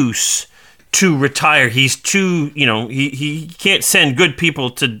excuse to retire. He's too, he can't send good people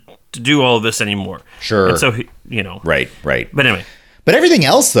to do all of this anymore. Sure. And so Right. But anyway. But everything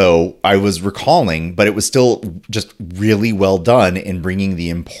else, though, I was recalling, but it was still just really well done in bringing the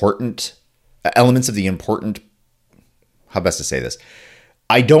important elements of the important. How best to say this?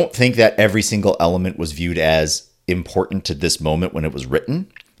 I don't think that every single element was viewed as important to this moment when it was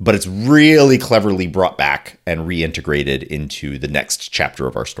written, but it's really cleverly brought back and reintegrated into the next chapter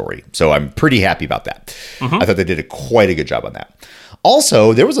of our story. So I'm pretty happy about that. Mm-hmm. I thought they did quite a good job on that.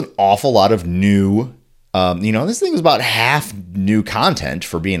 Also, there was an awful lot of new, this thing was about half new content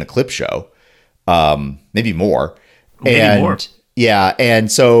for being a clip show, maybe more. More. Yeah,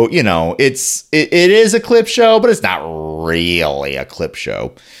 and so, it is a clip show, but it's not really a clip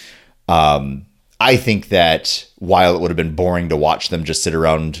show. I think that while it would have been boring to watch them just sit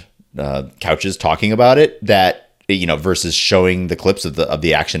around couches talking about it, that versus showing the clips of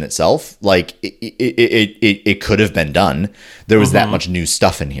the action itself, it could have been done. There was that much new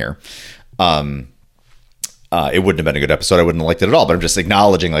stuff in here. It wouldn't have been a good episode. I wouldn't have liked it at all. But I'm just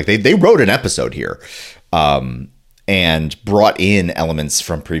acknowledging they wrote an episode here. And brought in elements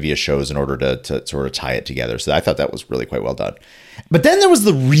from previous shows in order to sort of tie it together. So I thought that was really quite well done. But then there was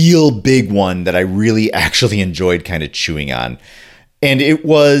the real big one that I really actually enjoyed kind of chewing on. And it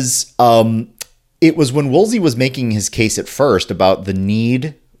was when Woolsey was making his case at first about the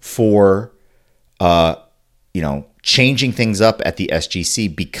need for, changing things up at the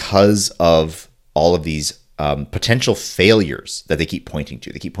SGC because of all of these potential failures that they keep pointing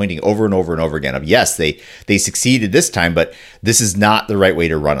to. They keep pointing over and over and over again of, yes, they succeeded this time, but this is not the right way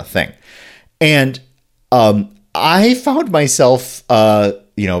to run a thing. And I found myself,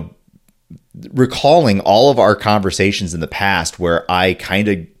 recalling all of our conversations in the past where I kind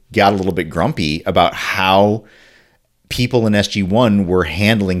of got a little bit grumpy about how people in SG-1 were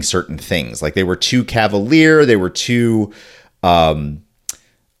handling certain things. Like they were too cavalier, they were too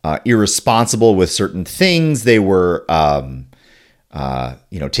irresponsible with certain things. They were,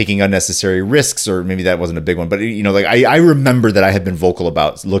 taking unnecessary risks, or maybe that wasn't a big one. But, I remember that I had been vocal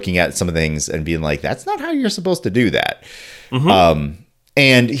about looking at some of the things and being like, that's not how you're supposed to do that. Mm-hmm.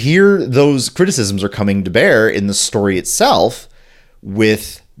 And here those criticisms are coming to bear in the story itself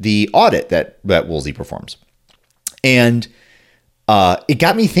with the audit that Woolsey performs. And it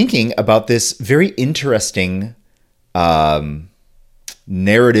got me thinking about this very interesting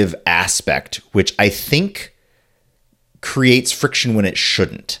narrative aspect, which I think creates friction when it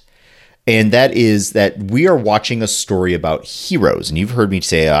shouldn't. And that is that we are watching a story about heroes. And you've heard me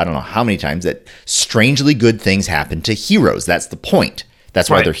say, I don't know how many times, that strangely good things happen to heroes. That's the point. That's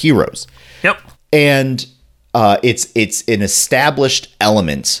why they're heroes. Yep. And it's an established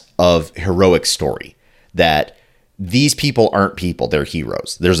element of heroic story that these people aren't people, they're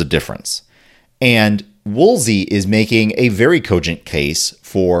heroes. There's a difference. And Woolsey is making a very cogent case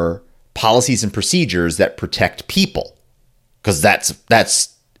for policies and procedures that protect people, because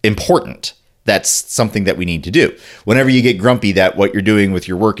that's important. That's something that we need to do. Whenever you get grumpy that what you're doing with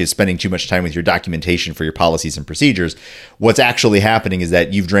your work is spending too much time with your documentation for your policies and procedures, what's actually happening is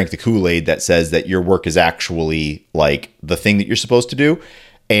that you've drank the Kool-Aid that says that your work is actually like the thing that you're supposed to do,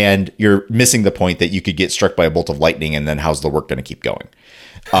 and you're missing the point that you could get struck by a bolt of lightning, and then how's the work going to keep going?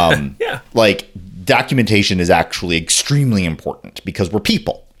 Yeah. Like, documentation is actually extremely important because we're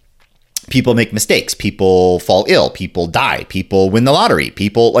people. People make mistakes, people fall ill, people die, people win the lottery,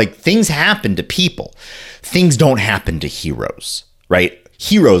 people, like, things happen to people. Things don't happen to heroes, right?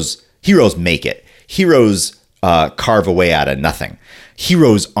 Heroes make it. Heroes carve a way out of nothing.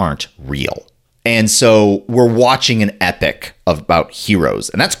 Heroes aren't real. And so we're watching an epic about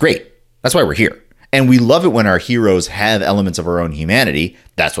heroes, and that's great. That's why we're here. And we love it when our heroes have elements of our own humanity.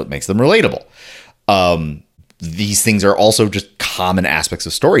 That's what makes them relatable. These things are also just common aspects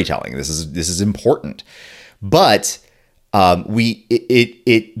of storytelling. This is important, but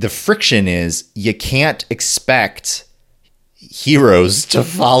the friction is you can't expect heroes to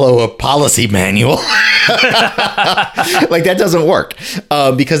follow a policy manual. Like, that doesn't work,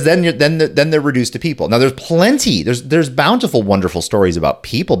 because then they're reduced to people. Now, there's bountiful, wonderful stories about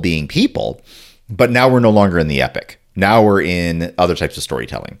people being people, but now we're no longer in the epic. Now we're in other types of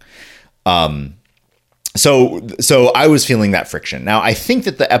storytelling. So I was feeling that friction. Now, I think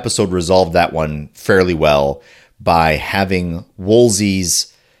that the episode resolved that one fairly well by having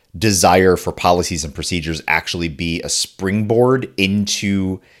Woolsey's desire for policies and procedures actually be a springboard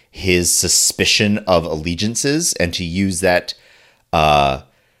into his suspicion of allegiances, and to use that talent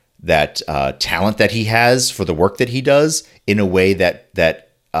that he has for the work that he does in a way that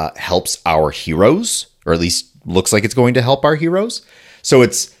helps our heroes, or at least looks like it's going to help our heroes. So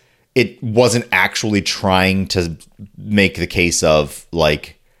it wasn't actually trying to make the case of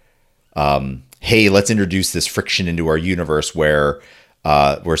like, hey, let's introduce this friction into our universe where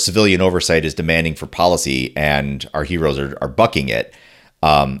civilian oversight is demanding for policy and our heroes are bucking it.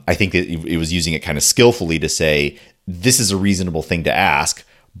 I think that it was using it kind of skillfully to say, this is a reasonable thing to ask,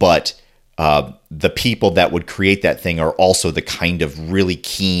 but the people that would create that thing are also the kind of really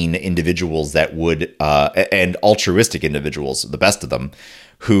keen individuals that would, and altruistic individuals, the best of them,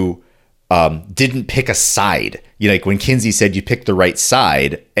 who didn't pick a side. You know, like when Kinsey said you picked the right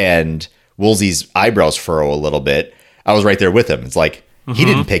side and Woolsey's eyebrows furrow a little bit, I was right there with him. It's like, he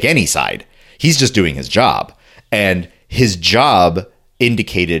didn't pick any side. He's just doing his job. And his job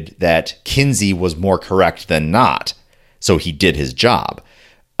indicated that Kinsey was more correct than not. So he did his job.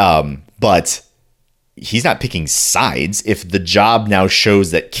 But he's not picking sides. If the job now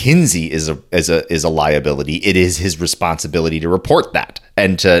shows that Kinsey is a liability, it is his responsibility to report that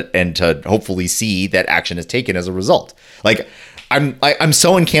and to hopefully see that action is taken as a result. Like, I'm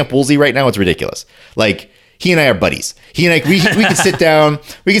so in Camp Woolsey right now, it's ridiculous. Like, he and I are buddies. He and I, we could sit down.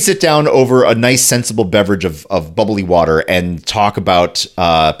 We could sit down over a nice, sensible beverage of bubbly water and talk about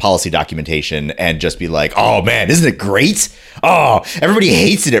policy documentation and just be like, "Oh man, isn't it great? Oh, everybody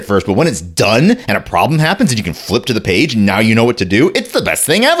hates it at first, but when it's done and a problem happens and you can flip to the page and now you know what to do, it's the best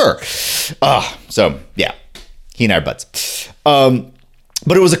thing ever." So yeah, he and I are buds.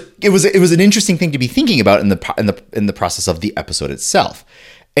 But it was an interesting thing to be thinking about in the process of the episode itself.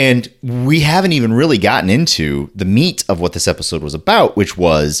 And we haven't even really gotten into the meat of what this episode was about, which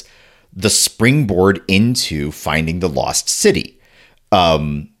was the springboard into finding the lost city.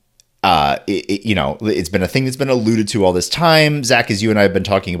 It's been a thing that's been alluded to all this time. Zach, as you and I have been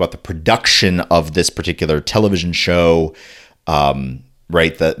talking about the production of this particular television show,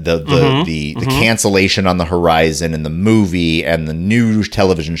 right? The cancellation on the horizon, and the movie and the new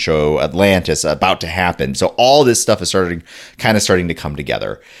television show Atlantis about to happen. So all this stuff is starting to come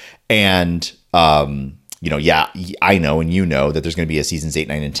together. And I know, and you know that there's going to be a seasons 8,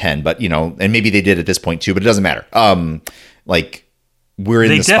 9, and 10, but and maybe they did at this point too, but it doesn't matter. We're in the spot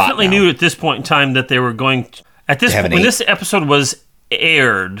now. They definitely knew at this point in time that they were going to, when this episode was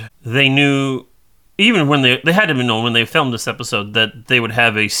aired, they knew. Even when they had to have known when they filmed this episode that they would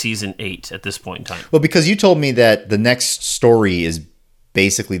have a season 8 at this point in time. Well, because you told me that the next story is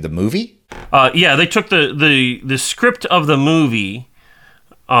basically the movie. Yeah, they took the script of the movie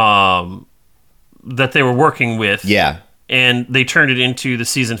that they were working with. Yeah, and they turned it into the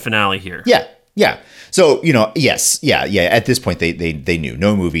season finale here. Yeah. So yes, yeah. At this point, they knew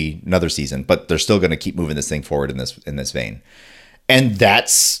no movie, another season, but they're still going to keep moving this thing forward in this vein, and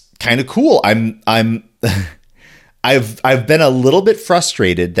that's kind of cool. I'm I've been a little bit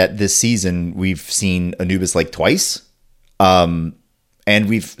frustrated that this season we've seen Anubis like twice. And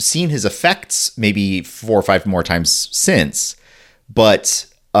we've seen his effects maybe 4 or 5 more times since, but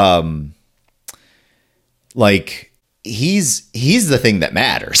like he's the thing that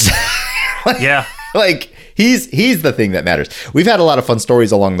matters. Yeah. Like he's the thing that matters. We've had a lot of fun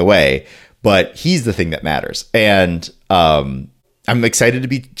stories along the way, but he's the thing that matters. And I'm excited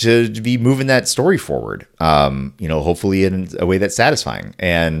to be moving that story forward. Hopefully in a way that's satisfying.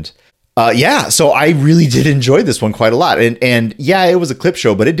 And so I really did enjoy this one quite a lot. And yeah, it was a clip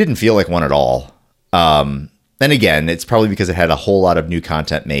show, but it didn't feel like one at all. And again, it's probably because it had a whole lot of new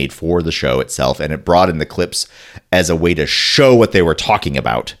content made for the show itself, and it brought in the clips as a way to show what they were talking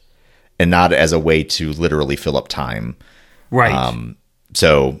about and not as a way to literally fill up time. Right.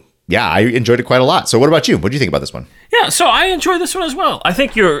 So yeah, I enjoyed it quite a lot. So what about you? What do you think about this one? Yeah, so I enjoy this one as well. I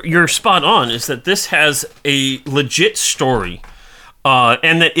think you're spot on, is that this has a legit story.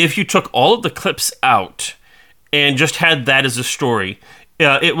 And that if you took all of the clips out and just had that as a story,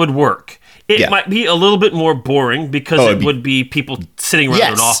 it would work. It might be a little bit more boring because it would be people sitting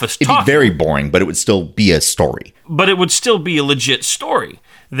around an office talking. It'd be very boring, but it would still be a story. But it would still be a legit story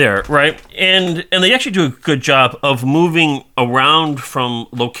there, right? And they actually do a good job of moving around from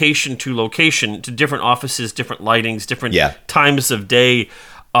location to location to different offices, different lightings, different times of day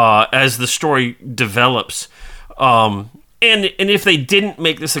as the story develops. And if they didn't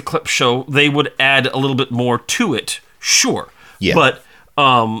make this a clip show, they would add a little bit more to it, sure. Yeah. But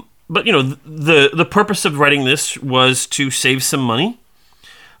the purpose of writing this was to save some money,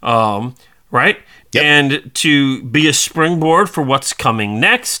 right? Yep. And to be a springboard for what's coming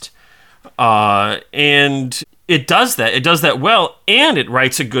next. And it does that. It does that well, and it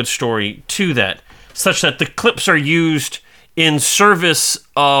writes a good story to that, such that the clips are used in service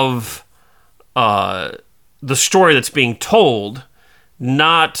of the story that's being told,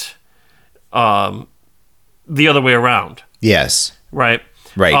 not the other way around. Yes. Right.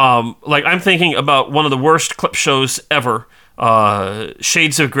 Like I'm thinking about one of the worst clip shows ever,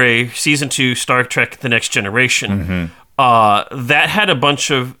 Shades of Grey, season 2, Star Trek: The Next Generation. That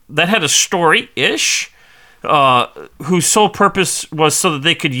had a story-ish, whose sole purpose was so that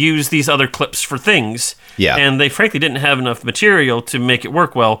they could use these other clips for things. Yeah. And they frankly didn't have enough material to make it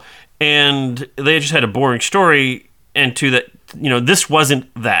work well. And they just had a boring story, and to that, this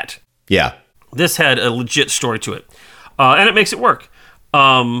wasn't that. Yeah. This had a legit story to it. And it makes it work.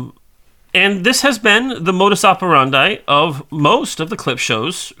 And this has been the modus operandi of most of the clip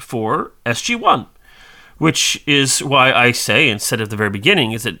shows for SG-1, which is why I say, and said at the very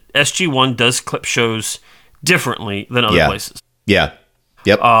beginning, is that SG-1 does clip shows differently than other places. Yeah.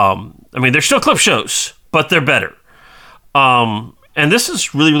 Yep. They're still clip shows, but they're better. And this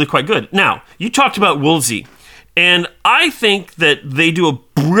is really, really quite good. Now, you talked about Woolsey, and I think that they do a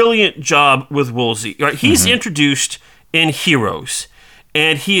brilliant job with Woolsey. Right? He's introduced in Heroes,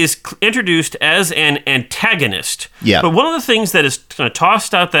 and he is introduced as an antagonist. Yeah. But one of the things that is kind of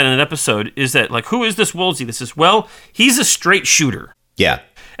tossed out that in an episode is that, like, who is this Woolsey? This is, he's a straight shooter. Yeah.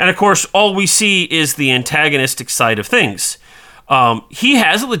 And, of course, all we see is the antagonistic side of things. He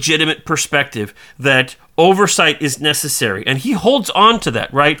has a legitimate perspective that oversight is necessary, and he holds on to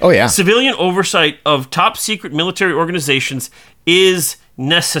that, right? Oh, yeah. Civilian oversight of top secret military organizations is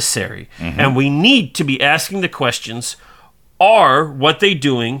necessary, and we need to be asking the questions, are what they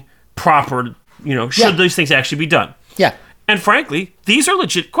doing proper, should these things actually be done? Yeah. And frankly, these are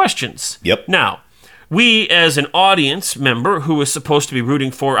legit questions. Yep. Now, we as an audience member who is supposed to be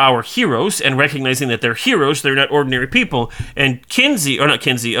rooting for our heroes and recognizing that they're heroes, they're not ordinary people, and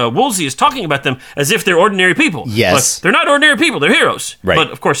Woolsey is talking about them as if they're ordinary people. Yes. But they're not ordinary people, they're heroes. Right.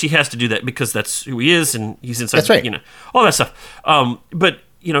 But of course he has to do that because that's who he is and he's inside, that's right. All that stuff. But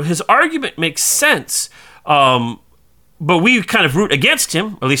his argument makes sense. But we kind of root against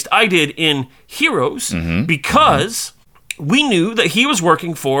him, at least I did in Heroes, because we knew that he was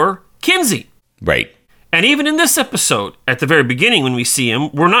working for Kinsey. Right. And even in this episode, at the very beginning when we see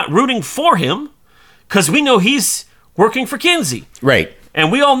him, we're not rooting for him because we know he's working for Kinsey. Right.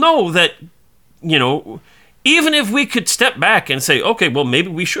 And we all know that, even if we could step back and say, okay, well, maybe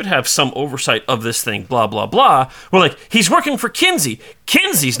we should have some oversight of this thing, blah, blah, blah. We're like, he's working for Kinsey.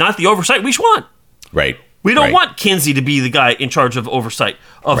 Kinsey's not the oversight we want. Right. We don't want Kinsey to be the guy in charge of oversight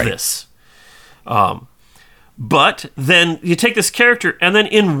of this. But then you take this character and then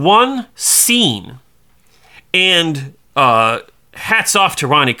in one scene, and hats off to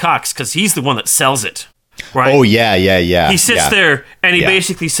Ronnie Cox because he's the one that sells it. Right? Oh, yeah. He sits there and he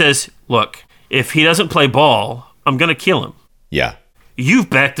basically says, look, if he doesn't play ball, I'm going to kill him. Yeah. you've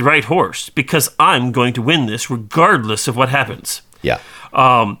backed the right horse because I'm going to win this regardless of what happens. Yeah.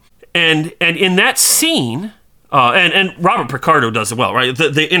 And in that scene, and Robert Picardo does it well, right?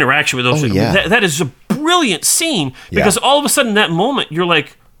 The interaction with those, that is a brilliant scene because all of a sudden, in that moment, you're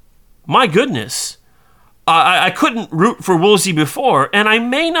like, my goodness, I couldn't root for Woolsey before, and I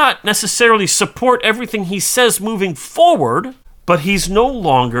may not necessarily support everything he says moving forward, but he's no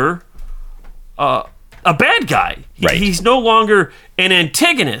longer a bad guy. Right. He's no longer an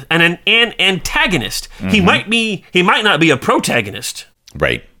antagonist. An antagonist. Mm-hmm. He might not be a protagonist.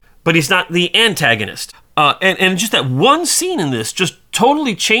 Right. But he's not the antagonist. And just that one scene in this just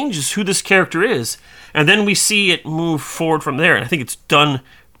totally changes who this character is. And then we see it move forward from there. And I think it's done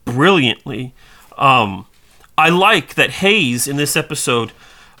brilliantly. I like that Hayes in this episode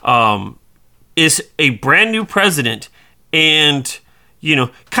is a brand new president, and he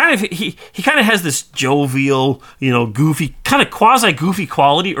kind of has this jovial, goofy, kind of quasi goofy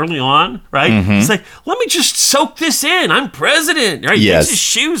quality early on, right? Mm-hmm. It's like, let me just soak this in. I'm president, right? Yes. He takes his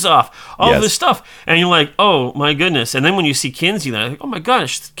shoes off, all of this stuff, and you're like, oh my goodness. And then when you see Kinsey, then like, oh my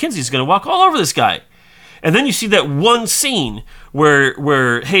gosh, Kinsey's gonna walk all over this guy. And then you see that one scene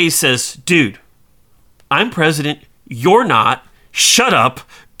where Hayes says, dude, I'm president, you're not, shut up,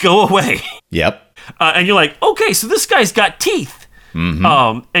 go away. Yep. And you're like, okay, so this guy's got teeth. Mm-hmm.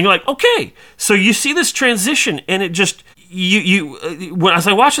 And you're like, okay. So you see this transition, and it just, when as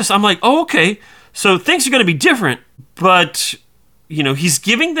I watch this, I'm like, oh, okay, so things are going to be different, but, he's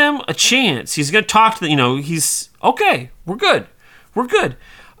giving them a chance. He's going to talk to them, he's, okay, we're good.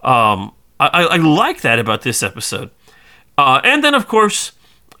 I like that about this episode. And then, of course,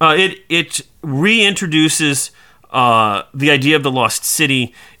 it reintroduces the idea of the Lost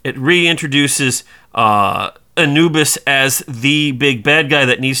City. It reintroduces Anubis as the big bad guy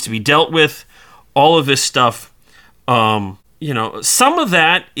that needs to be dealt with. All of this stuff. Some of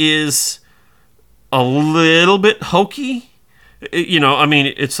that is a little bit hokey.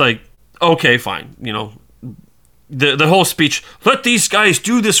 It's like, okay, fine. The whole speech, let these guys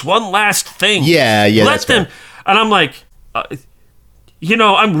do this one last thing. Yeah, let them. Fair. And I'm like,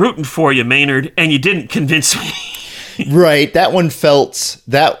 I'm rooting for you, Maynard, and you didn't convince me. Right. That one felt,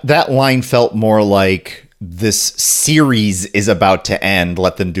 that line felt more like this series is about to end.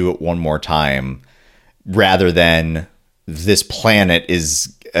 Let them do it one more time, rather than this planet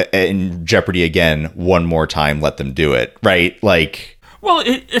is in jeopardy again one more time. Let them do it. Right. Like, well,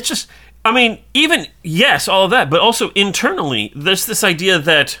 it's just, even, yes, all of that, but also internally, there's this idea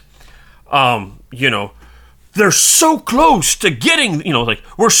that, they're so close to getting,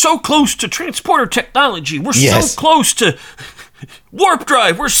 we're so close to transporter technology. We're so close to warp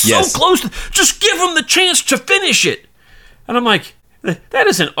drive. We're so close. Just give them the chance to finish it. And I'm like, that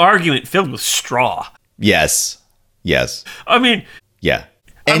is an argument filled with straw. Yes. Yeah.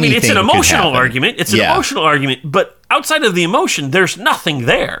 It's an emotional argument. It's an emotional argument, but outside of the emotion, there's nothing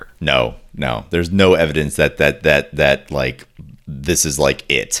there. No. There's no evidence that like this is like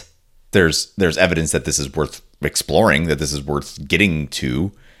it. There's evidence that this is worth exploring, that this is worth getting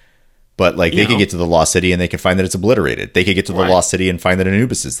to, but like they could get to the Lost City and they can find that it's obliterated. They could get to the Lost City and find that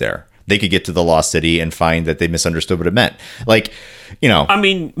Anubis is there. They could get to the Lost City and find that they misunderstood what it meant. Like,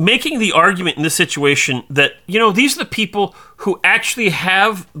 making the argument in this situation that, these are the people who actually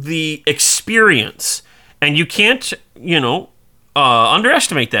have the experience, and you can't,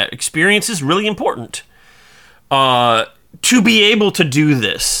 underestimate that. Experience is really important. To be able to do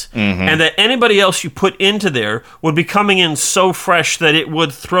this, and that anybody else you put into there would be coming in so fresh that it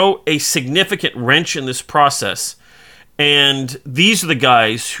would throw a significant wrench in this process. And these are the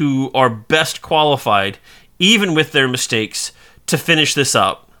guys who are best qualified, even with their mistakes, to finish this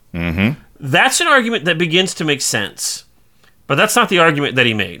up. Mm-hmm. That's an argument that begins to make sense, but that's not the argument that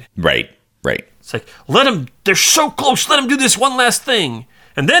he made. Right. It's like, they're so close, let them do this one last thing.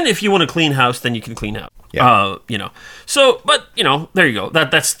 And then if you want to clean house, then you can clean house. Yeah. So, but, there you go.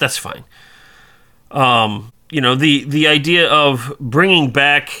 That's fine. The idea of bringing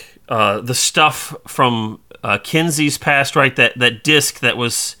back the stuff from Kinsey's past, right? That disc that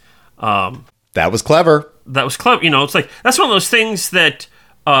was... that was clever. It's like, that's one of those things that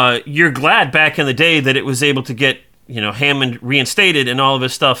you're glad back in the day that it was able to get, Hammond reinstated and all of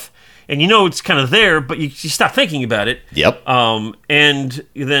his stuff. And it's kind of there, but you stop thinking about it. Yep. And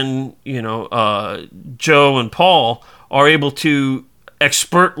then, Joe and Paul are able to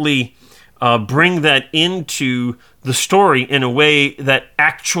expertly bring that into the story in a way that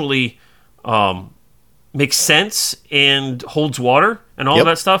actually makes sense and holds water and all of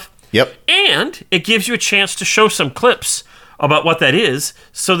that stuff. Yep. And it gives you a chance to show some clips about what that is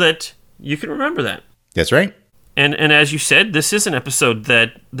so that you can remember that. That's right. And as you said, this is an episode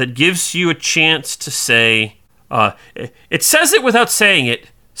that gives you a chance to say, it says it without saying it.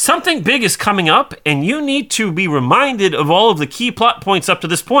 Something big is coming up, and you need to be reminded of all of the key plot points up to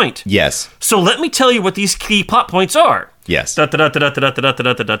this point. Yes. So let me tell you what these key plot points are. Yes. Da, da, da, da, da, da, da,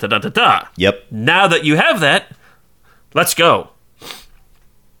 da, da, da, da, da, da. Yep. Now that you have that, let's go.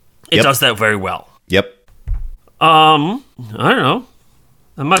 It does that very well. Yep. I don't know.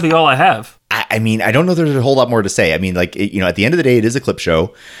 That might be all I have. I mean, I don't know there's a whole lot more to say. I mean, like, at the end of the day, it is a clip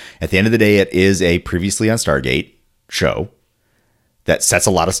show. At the end of the day, it is a previously on Stargate show that sets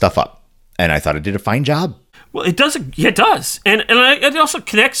a lot of stuff up. And I thought it did a fine job. Well, it does. It does. And it also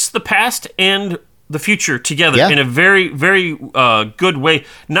connects the past and the future together in a very, very good way.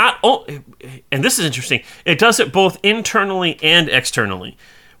 And this is interesting. It does it both internally and externally.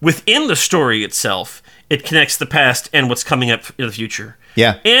 Within the story itself, it connects the past and what's coming up in the future.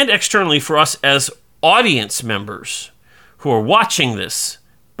 Yeah. And externally for us as audience members who are watching this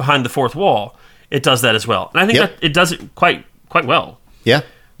behind the fourth wall, it does that as well. And I think that it does it quite well. Yeah,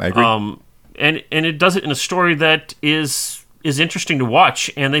 I agree. And it does it in a story that is interesting to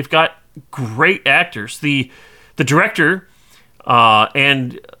watch, and they've got great actors. The director,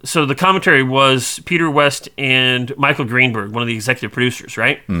 and so the commentary was Peter West and Michael Greenberg, one of the executive producers,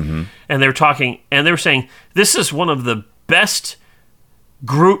 right? Mm-hmm. And they were talking, and they were saying, this is one of the best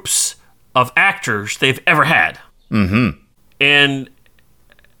groups of actors they've ever had. Mm-hmm. And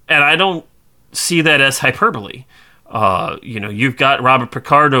I don't see that as hyperbole. You've got Robert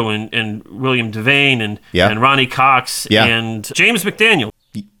Picardo and William Devane and Ronnie Cox and James McDaniel.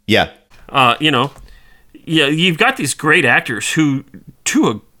 Yeah. You've got these great actors who do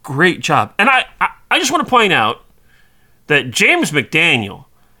a great job. And I just want to point out that James McDaniel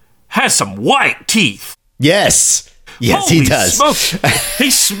has some white teeth. Yes. Yes, Holy he does. Smokes. He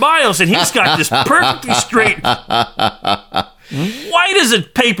smiles and he's got this perfectly straight, white as a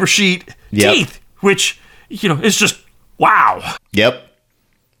paper sheet teeth, which, is just wow. Yep.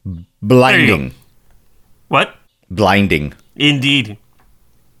 Blinding. What? Blinding. Indeed.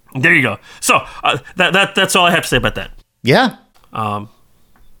 There you go. So that's all I have to say about that. Yeah. Well,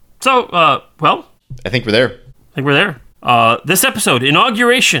 I think we're there. This episode,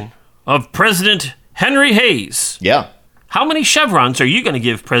 inauguration of President Henry Hayes. Yeah. How many chevrons are you going to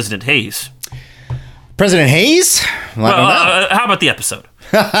give President Hayes? President Hayes? Well, I don't know. How about the episode?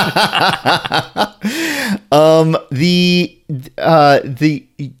 At the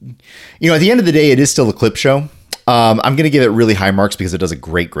end of the day, it is still a clip show. I'm going to give it really high marks because it does a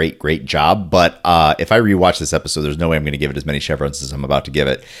great job. But if I rewatch this episode, there's no way I'm going to give it as many chevrons as I'm about to give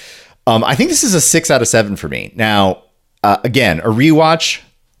it. I think this is a 6 out of 7 for me. Now, again, a rewatch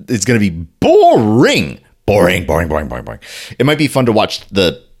is going to be boring. It might be fun to watch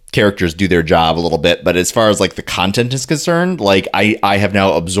the characters do their job a little bit, but as far as like the content is concerned, like I have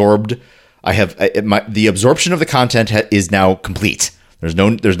now absorbed. The absorption of the content is now complete. There's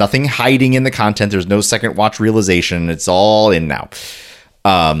nothing hiding in the content. There's no second watch realization. It's all in now,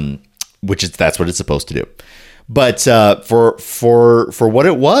 that's what it's supposed to do. But for what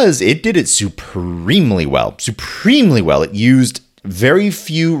it was, it did it supremely well. It used very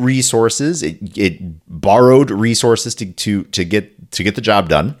few resources. It borrowed resources to get the job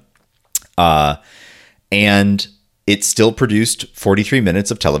done, and it still produced 43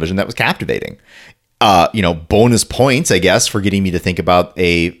 minutes of television that was captivating. Bonus points, I guess, for getting me to think about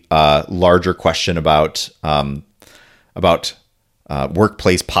a larger question about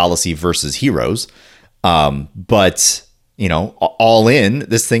workplace policy versus heroes. But all in,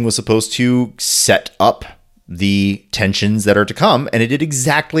 this thing was supposed to set up the tensions that are to come, and it did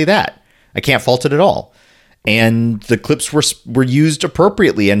exactly that. I can't fault it at all. And the clips were used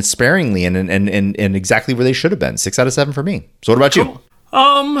appropriately and sparingly and exactly where they should have been. 6 out of 7 for me. So what about you?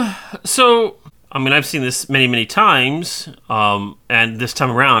 So I've seen this many, many times, and this time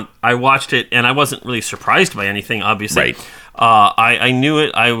around, I watched it, and I wasn't really surprised by anything, obviously. Right. I knew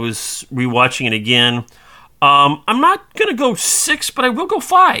it. I was rewatching it again. I'm not going to go 6, but I will go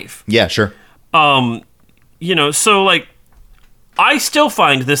 5. Yeah, sure. So, like, I still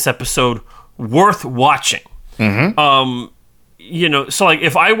find this episode worth watching. Mm-hmm. So, like,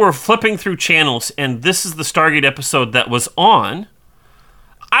 if I were flipping through channels and this is the Stargate episode that was on,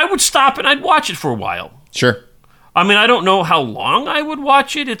 I would stop and I'd watch it for a while. Sure. I don't know how long I would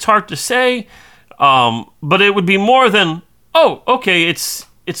watch it. It's hard to say. But it would be more than, oh, okay, it's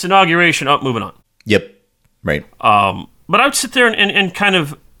inauguration. Oh, moving on. Yep. Right. But I would sit there and kind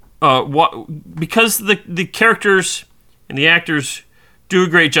of, because the characters and the actors do a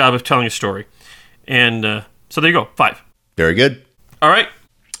great job of telling a story. And so there you go, 5. Very good. All right.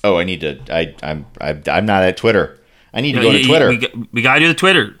 Oh, I need to. I'm not at Twitter. I need to go to Twitter. We gotta do the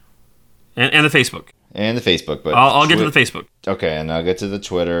Twitter and the Facebook. And the Facebook, but I'll get to the Facebook. Okay, and I'll get to the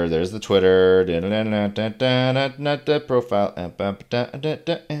Twitter. There's the Twitter. Profile.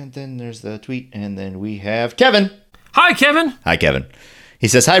 And then there's the tweet. And then we have Kevin. Hi, Kevin. Hi, Kevin. He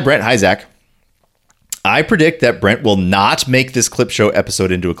says, hi, Brent. Hi, Zach. I predict that Brent will not make this clip show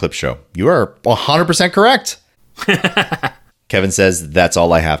episode into a clip show. You are 100% correct. Kevin says, that's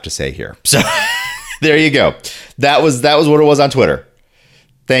all I have to say here. So there you go. That was what it was on Twitter.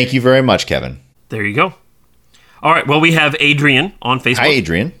 Thank you very much, Kevin. There you go. All right. Well, we have Adrian on Facebook. Hi,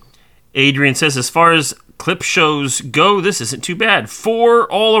 Adrian. Adrian says, as far as clip shows go, this isn't too bad.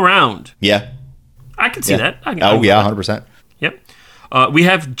 4 all around. Yeah. I can see that. Yeah, 100%. Yep. We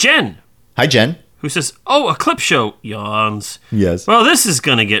have Jen. Hi, Jen. Who says, oh, a clip show. Yawns. Yes. Well, this is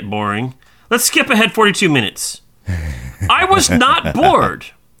going to get boring. Let's skip ahead 42 minutes. I was not bored.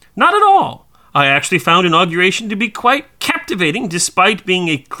 Not at all. I actually found Inauguration to be quite captivating despite being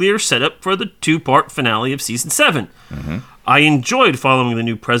a clear setup for the 2-part finale of Season 7. Mm-hmm. I enjoyed following the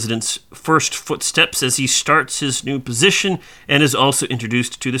new president's first footsteps as he starts his new position and is also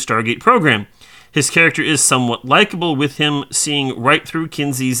introduced to the Stargate program. His character is somewhat likable, with him seeing right through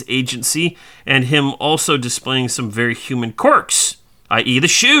Kinsey's agency and him also displaying some very human quirks, i.e. the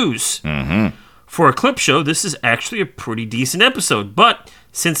shoes. Mm-hmm. For a clip show, this is actually a pretty decent episode, but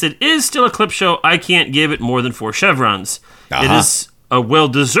since it is still a clip show, I can't give it more than 4 chevrons. Uh-huh. It is a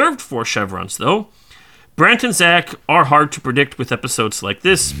well-deserved 4 chevrons, though. Brent and Zach are hard to predict with episodes like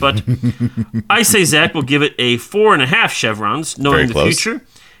this, but I say Zach will give it a 4.5 chevrons, knowing the future,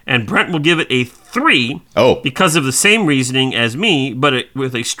 and Brent will give it a 3 because of the same reasoning as me, but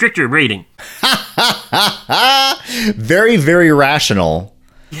with a stricter rating. Very, very rational.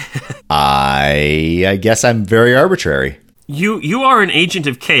 I guess I'm very arbitrary. You are an agent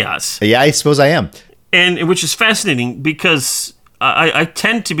of chaos. Yeah, I suppose I am. And which is fascinating because I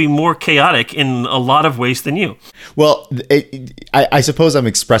tend to be more chaotic in a lot of ways than you. Well, I suppose I'm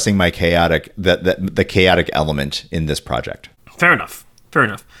expressing my the chaotic element in this project. Fair enough.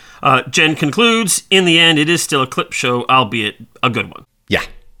 Jen concludes, in the end, it is still a clip show, albeit a good one. Yeah.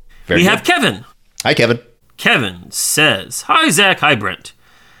 We have Kevin. Hi, Kevin. Kevin says, hi, Zach. Hi, Brent.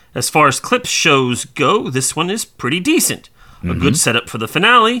 As far as clip shows go, this one is pretty decent. A good setup for the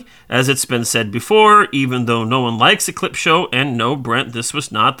finale, as it's been said before, even though no one likes a clip show, and no, Brent, this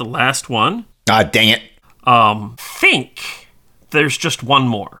was not the last one. Ah, dang it. Think there's just one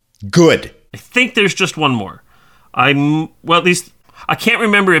more. Good. I think there's just one more. At least, I can't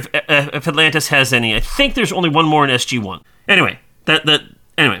remember if Atlantis has any. I think there's only one more in SG-1. Anyway,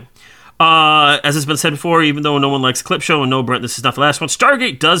 as it's been said before, even though no one likes a clip show, and no, Brent, this is not the last one,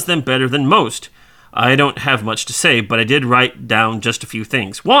 Stargate does them better than most. I don't have much to say, but I did write down just a few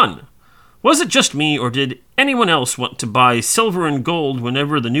things. 1. Was it just me, or did anyone else want to buy silver and gold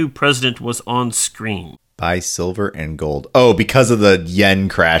whenever the new president was on screen? Buy silver and gold. Oh, because of the yen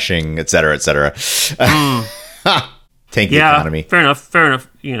crashing, et cetera, et cetera. Tank the economy. Fair enough.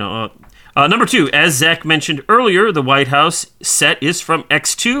 Number 2, as Zach mentioned earlier, the White House set is from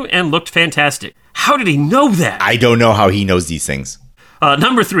X2 and looked fantastic. How did he know that? I don't know how he knows these things.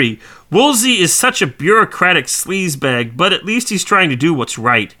 Number 3, Woolsey is such a bureaucratic sleazebag, but at least he's trying to do what's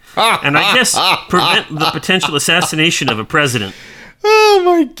right. And I guess prevent the potential assassination of a president. Oh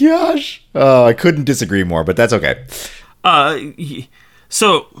my gosh. Oh, I couldn't disagree more, but that's okay.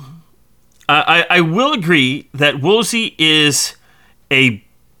 So, I will agree that Woolsey is a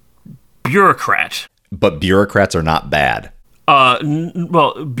bureaucrat. But bureaucrats are not bad.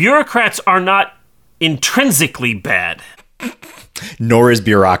 Bureaucrats are not intrinsically bad. Nor is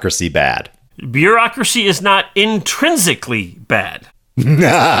bureaucracy bad. Bureaucracy is not intrinsically bad.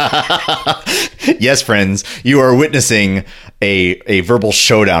 Yes, friends, you are witnessing a verbal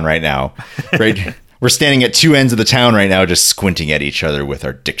showdown right now. Right? We're standing at 2 ends of the town right now, just squinting at each other with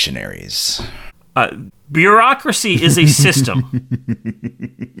our dictionaries. Bureaucracy is a system.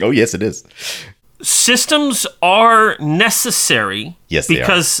 Oh, yes, it is. Systems are necessary. Yes, they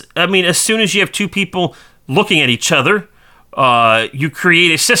because, are. As soon as you have 2 people looking at each other, you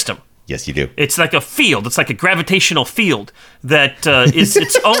create a system. Yes, you do. It's like a field. It's like a gravitational field that is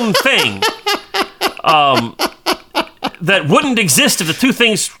its own thing. That wouldn't exist if the 2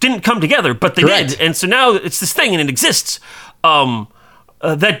 things didn't come together, but they Correct. did. And so now it's this thing and it exists.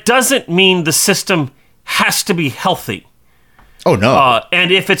 That doesn't mean the system has to be healthy. Oh, no.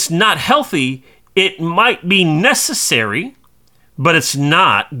 And if it's not healthy, it might be necessary, but it's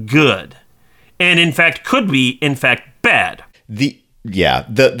not good. And in fact, could be, in fact, bad. The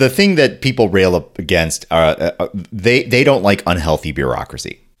thing that people rail up against, they don't like unhealthy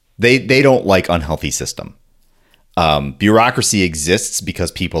bureaucracy. They don't like unhealthy system. Bureaucracy exists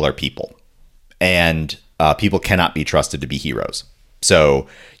because people are people, and people cannot be trusted to be heroes. So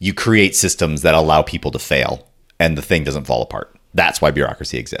you create systems that allow people to fail, and the thing doesn't fall apart. That's why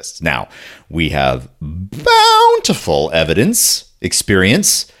bureaucracy exists. Now, we have bountiful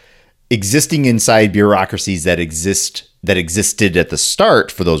experience existing inside bureaucracies that existed at the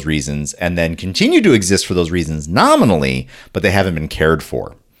start for those reasons, and then continue to exist for those reasons nominally, but they haven't been cared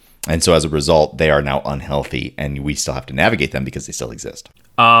for. And so as a result, they are now unhealthy, and we still have to navigate them because they still exist.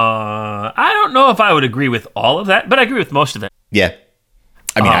 I don't know if I would agree with all of that, but I agree with most of it. Yeah.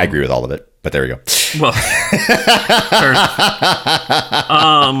 I mean, I agree with all of it, but there we go. Well, fair enough.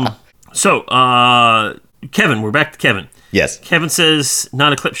 Kevin, we're back to Kevin. Yes. Kevin says,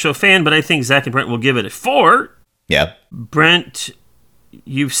 not a clip show fan, but I think Zach and Brent will give it a 4. Yeah. Brent,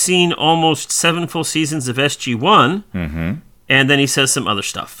 you've seen almost 7 full seasons of SG-1. Mm-hmm. And then he says some other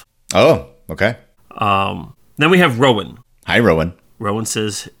stuff. Oh, okay. Then we have Rowan. Hi, Rowan. Rowan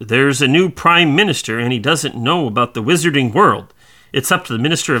says, there's a new prime minister and he doesn't know about the wizarding world. It's up to the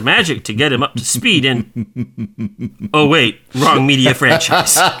Minister of Magic to get him up to speed and... Oh, wait. Wrong media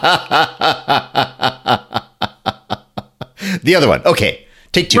franchise. The other one. Okay.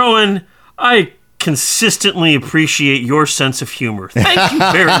 Take 2. Rowan, I consistently appreciate your sense of humor. Thank you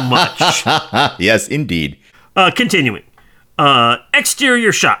very much. Yes, indeed. Continuing.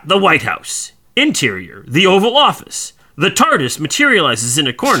 Exterior shot, the White House. Interior, the Oval Office. The TARDIS materializes in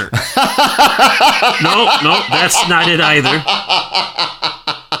a corner. No, that's not it either.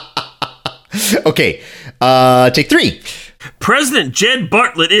 Okay. Take 3. President Jed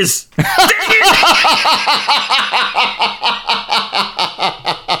Bartlett is...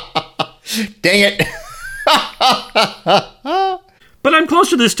 Dang it! Dang it. But I'm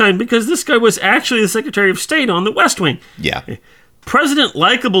closer this time because this guy was actually the Secretary of State on the West Wing. Yeah. President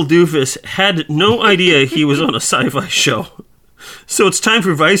Likeable Doofus had no idea he was on a sci-fi show. So it's time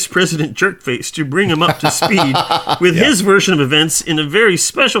for Vice President Jerkface to bring him up to speed with his version of events in a very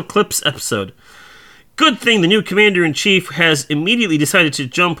special Clips episode. Good thing the new Commander-in-Chief has immediately decided to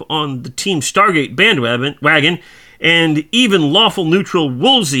jump on the Team Stargate bandwagon, and even lawful neutral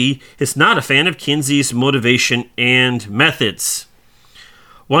Woolsey is not a fan of Kinsey's motivation and methods.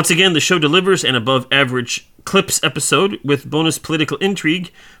 Once again, the show delivers an above-average Clips episode with bonus political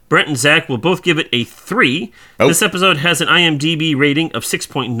intrigue. Brent and Zach will both give it a 3. Oh. This episode has an IMDb rating of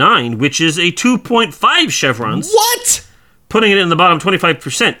 6.9, which is a 2.5 chevrons. What? Putting it in the bottom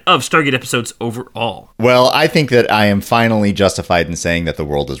 25% of Stargate episodes overall. Well, I think that I am finally justified in saying that the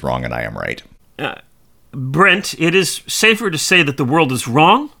world is wrong and I am right. Brent, it is safer to say that the world is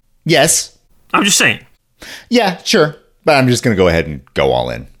wrong? Yes. I'm just saying. Yeah, sure. But I'm just going to go ahead and go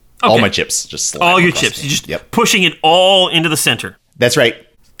all in. Okay. All my chips. Just all your chips. You're just pushing it all into the center. That's right.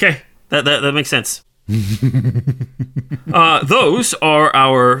 Okay. That makes sense. Those are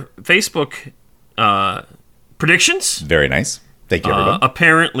our Facebook predictions. Very nice. Thank you, everyone.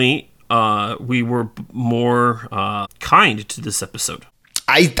 Apparently, we were more kind to this episode.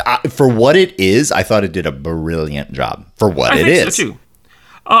 I for what it is, I thought it did a brilliant job. For what it is. I think so, too.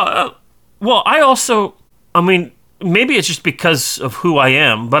 Well, I mean, maybe it's just because of who I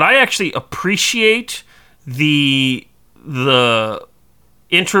am, but I actually appreciate the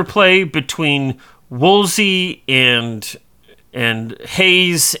interplay between Woolsey and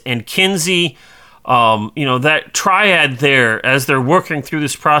Hayes and Kinsey. That triad there as they're working through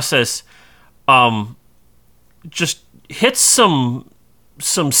this process, just hits some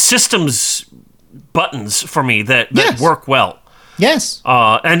systems buttons for me that work well. Yes.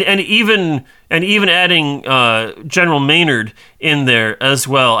 And even adding General Maynard in there as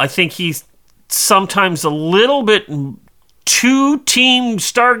well. I think he's sometimes a little bit too Team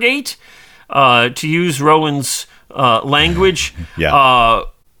Stargate, to use Rowan's language. Yeah.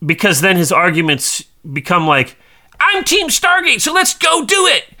 Because then his arguments become like, I'm Team Stargate, so let's go do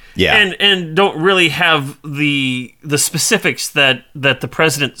it. Yeah. And don't really have the specifics that the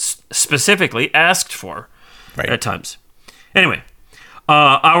president specifically asked for at times. Anyway,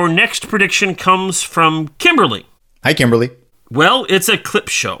 our next prediction comes from Kimberly. Hi, Kimberly. Well, it's a clip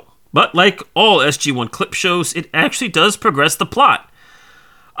show, but like all SG-1 clip shows, it actually does progress the plot.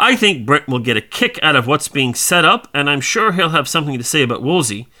 I think Brent will get a kick out of what's being set up, and I'm sure he'll have something to say about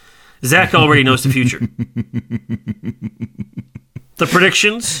Woolsey. Zach already knows the future. The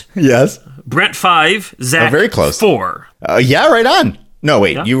predictions? Yes. Brent 5, Zach very close. 4. Yeah, right on. No,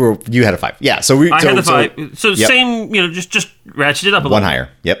 wait, yeah. You had a 5. Yeah, so I had the 5. So yep. Same, just ratchet it up a little. One higher.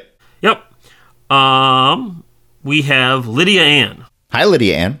 Yep. We have Lydia Ann. Hi,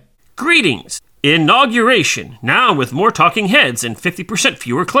 Lydia Ann. Greetings. Inauguration, now with more talking heads and 50%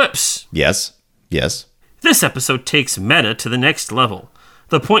 fewer clips. Yes. Yes. This episode takes meta to the next level.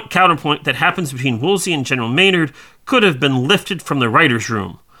 The point-counterpoint that happens between Woolsey and General Maynard could have been lifted from the writer's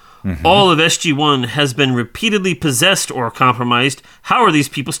room. All of SG-1 has been repeatedly possessed or compromised. How are these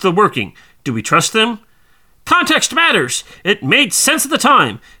people still working? Do we trust them? Context matters. It made sense at the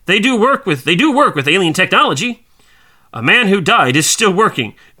time. They do work with alien technology. A man who died is still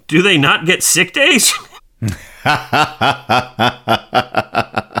working. Do they not get sick days?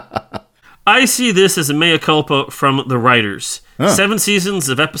 I see this as a mea culpa from the writers. 7 seasons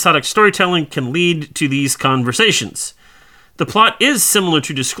of episodic storytelling can lead to these conversations. The plot is similar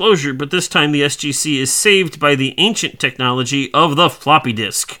to Disclosure, but this time the SGC is saved by the ancient technology of the floppy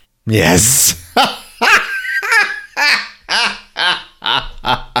disk. Yes.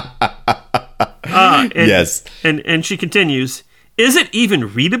 Yes. And she continues, is it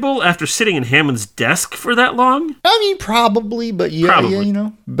even readable after sitting in Hammond's desk for that long? I mean, probably, but yeah, Probably. you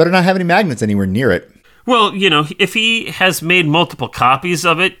know, better not have any magnets anywhere near it. Well, you know, if he has made multiple copies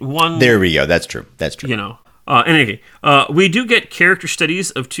of it, one... There we go. That's true. That's true. You know. Anyway, we do get character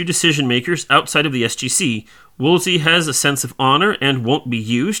studies of 2 decision makers outside of the SGC. Woolsey has a sense of honor and won't be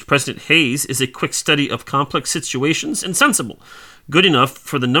used. President Hayes is a quick study of complex situations and sensible. Good enough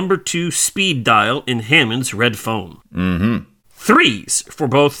for the number 2 speed dial in Hammond's red phone. 3s for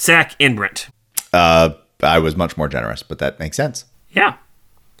both Zach and Brent. I was much more generous, but that makes sense. Yeah.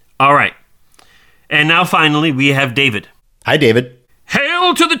 All right. And now finally we have David. Hi, David.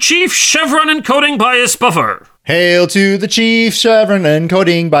 Hail to the chief chevron encoding bias buffer. Hail to the chief chevron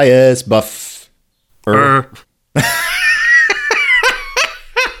encoding bias buff.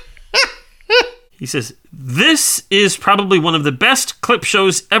 He says, this is probably one of the best clip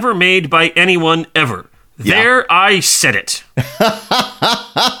shows ever made by anyone ever. Yeah. There, I said it.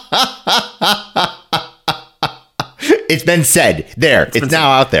 It's been said. There. It's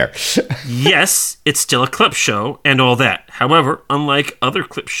now out there. Yes, it's still a clip show and all that. However, unlike other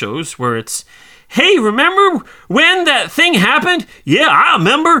clip shows where it's, hey, remember when that thing happened? Yeah, I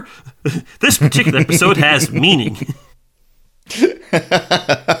remember. This particular episode has meaning.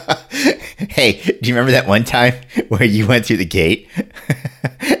 Hey, do you remember that one time where you went through the gate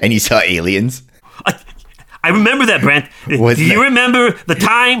and you saw aliens? I remember that, Brent. Wasn't Do you it? remember the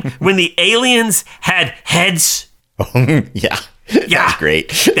time when the aliens had heads? Yeah. That's great.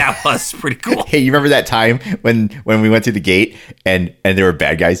 That was pretty cool. Hey, you remember that time when we went through the gate and there were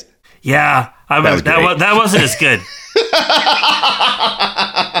bad guys? Yeah, I remember that wasn't as good.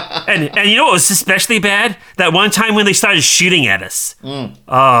 and you know what was especially bad? That one time when they started shooting at us.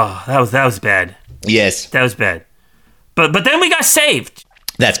 Oh, that was bad. Yes. That was bad. But then we got saved.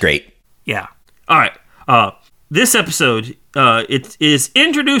 That's great. Yeah. All right. This episode, it is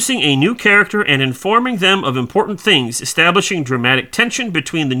introducing a new character and informing them of important things, establishing dramatic tension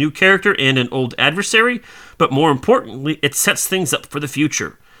between the new character and an old adversary, but more importantly, it sets things up for the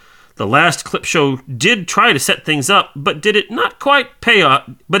future. The last clip show did try to set things up, but it did not quite pay off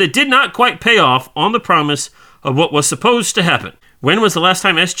on the promise of what was supposed to happen. When was the last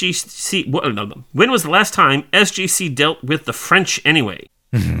time SGC dealt with the French anyway?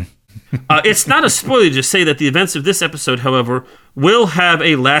 It's not a spoiler to say that the events of this episode, however, will have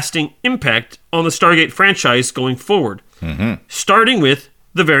a lasting impact on the Stargate franchise going forward, starting with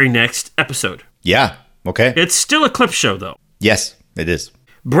the very next episode. Yeah. Okay. It's still a clip show, though. Yes, it is.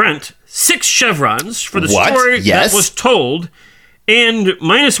 Brent, 6 chevrons for the What? story Yes. that was told, and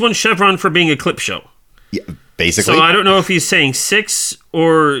 -1 chevron for being a clip show. Yeah, basically. So I don't know if he's saying 6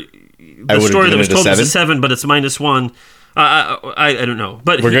 or the would've story that given was it a told was a 7. 7, but it's -1. I don't know.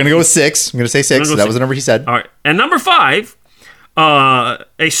 But We're going to go with 6. I'm going to say 6. go That with was the number he said. All right. And number 5,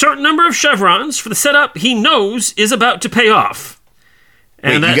 a certain number of chevrons for the setup he knows is about to pay off.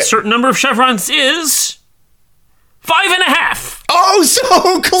 And Wait, that certain number of chevrons is 5.5. Oh,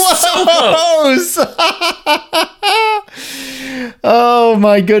 so close! Oh,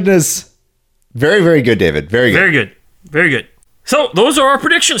 my goodness. Very, very good, David. Very good. Very good. Very good. So those are our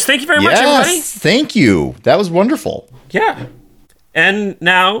predictions. Thank you very much, everybody. Yes, thank you. That was wonderful. Yeah. And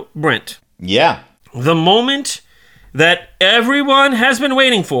now, Brent, Yeah. the moment that everyone has been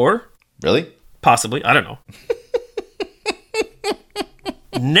waiting for, Really? possibly, I don't know.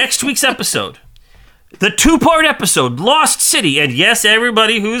 Next week's episode, the 2-part episode, Lost City. And yes,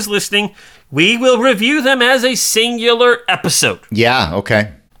 everybody who's listening, we will review them as a singular episode, Yeah,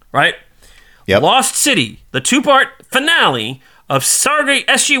 okay. right? Yep. Lost City, the 2-part finale of Stargate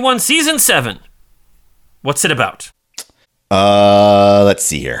SG-1 Season 7. What's it about? Let's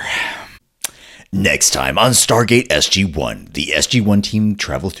see here. Next time on Stargate SG-1, the SG-1 team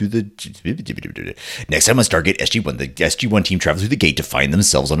travel through the... Next time on Stargate SG-1, the SG-1 team travels through the gate to find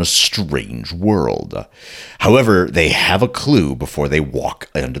themselves on a strange world. However, they have a clue before they walk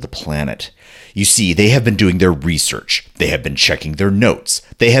onto the planet. You see, they have been doing their research. They have been checking their notes.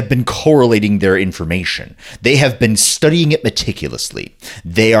 They have been correlating their information. They have been studying it meticulously.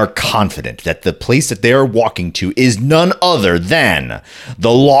 They are confident that the place that they are walking to is none other than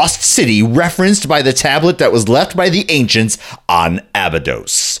the Lost City referenced by the tablet that was left by the ancients on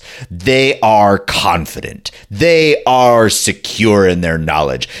Abydos. They are confident. They are secure in their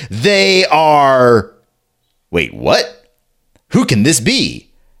knowledge. They are... Wait, what? Who can this be?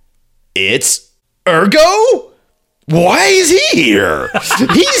 It's Ergo? Why is he here?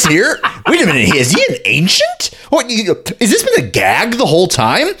 He's here. Wait a minute. Is he an ancient? What? Has this been a gag the whole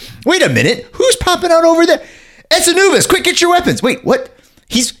time? Wait a minute. Who's popping out over there? It's Anubis. Quick, get your weapons. Wait, what?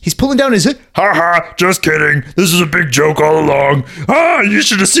 He's pulling down his hood. Ha ha, just kidding. This is a big joke all along. You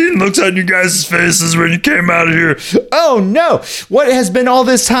should have seen looks on you guys' faces when you came out of here. Oh no. What has been all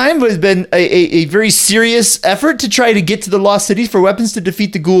this time has been a very serious effort to try to get to the Lost City for weapons to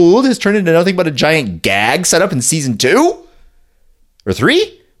defeat the Goa'uld has turned into nothing but a giant gag set up in season 2? Or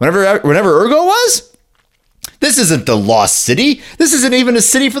 3? Whenever Ergo was? This isn't the Lost City. This isn't even a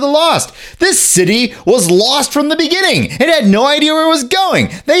city for the lost. This city was lost from the beginning. It had no idea where it was going.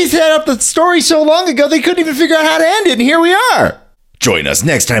 They set up the story so long ago they couldn't even figure out how to end it, and here we are. Join us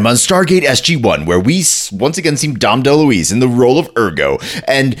next time on Stargate SG-1, where we once again see Dom DeLuise in the role of Ergo.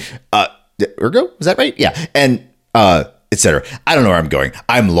 And, Ergo? Was that right? Yeah. And, etc. I don't know where I'm going.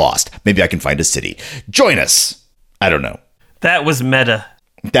 I'm lost. Maybe I can find a city. Join us. I don't know. That was meta.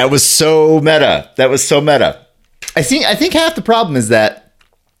 That was so meta. I think half the problem is that,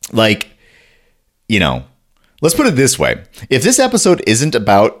 like, you know, let's put it this way. If this episode isn't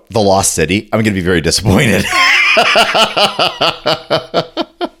about the Lost City, I'm going to be very disappointed.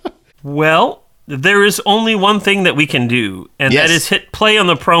 Well, there is only one thing that we can do, and that is hit play on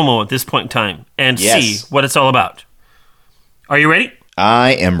the promo at this point in time and see what it's all about. Are you ready?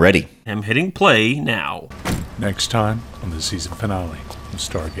 I am ready. I'm hitting play now. Next time on the season finale of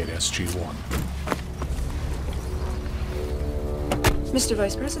Stargate SG-1. Mr.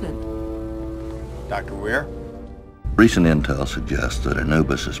 Vice President. Dr. Weir? Recent intel suggests that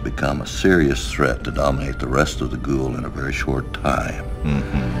Anubis has become a serious threat to dominate the rest of the Goa'uld in a very short time.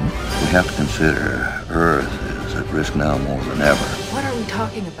 We have to consider Earth is at risk now more than ever. What are we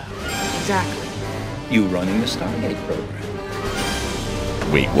talking about? Exactly. You running the Stargate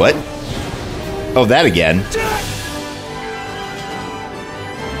program. Wait, what? Oh, that again.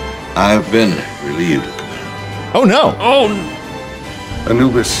 I've been relieved. Oh, no. Oh,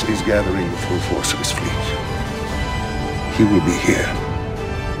 Anubis is gathering the full force of his fleet. He will be here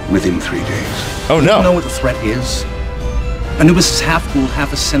within 3 days. Oh, You know no. what the threat is? Anubis is half Goa'uld,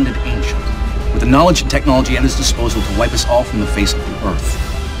 half ascended ancient, with the knowledge and technology at his disposal to wipe us all from the face of the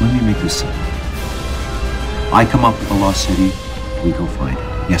Earth. Let me make this simple. I come up with the Lost City, we go find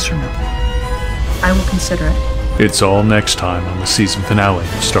it. Yes or no? I will consider it. It's all next time on the season finale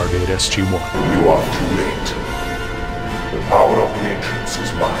of Stargate SG-1. You are too late. The power of the ancients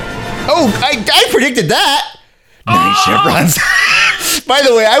is mine. Oh, I predicted that. 9 chevrons. By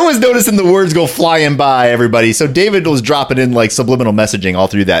the way, I was noticing the words go flying by, everybody. So David was dropping in like subliminal messaging all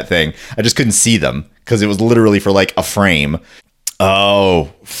through that thing. I just couldn't see them because it was literally for like a frame.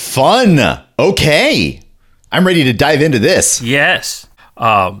 Oh, fun. Okay. I'm ready to dive into this. yes.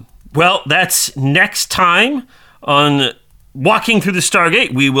 Well, that's next time on Walking Through the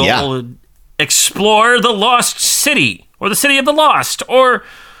Stargate. We will explore the Lost City, or the City of the Lost, or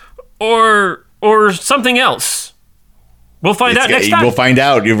something else. We'll find out next time. We'll find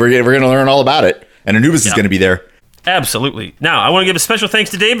out. We're going to learn all about it. And Anubis is going to be there. Absolutely. Now, I want to give a special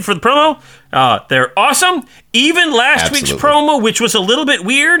thanks to David for the promo. They're awesome. Even last week's promo, which was a little bit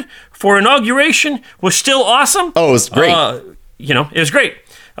weird for inauguration, was still awesome. Oh, it was great. It was great.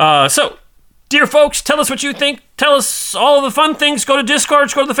 So, dear folks, tell us what you think. Tell us all the fun things. Go to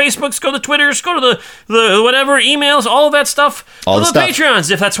Discords, go to the Facebooks, go to the Twitters, go to the whatever, emails, all of that stuff. All go the to the stuff.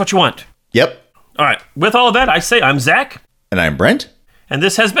 Patreons if that's what you want. Yep. All right. With all of that, I say I'm Zach. And I'm Brent. And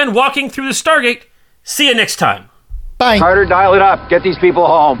this has been Walking Through the Stargate. See you next time. Bye. Carter, dial it up. Get these people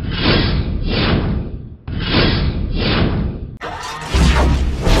home.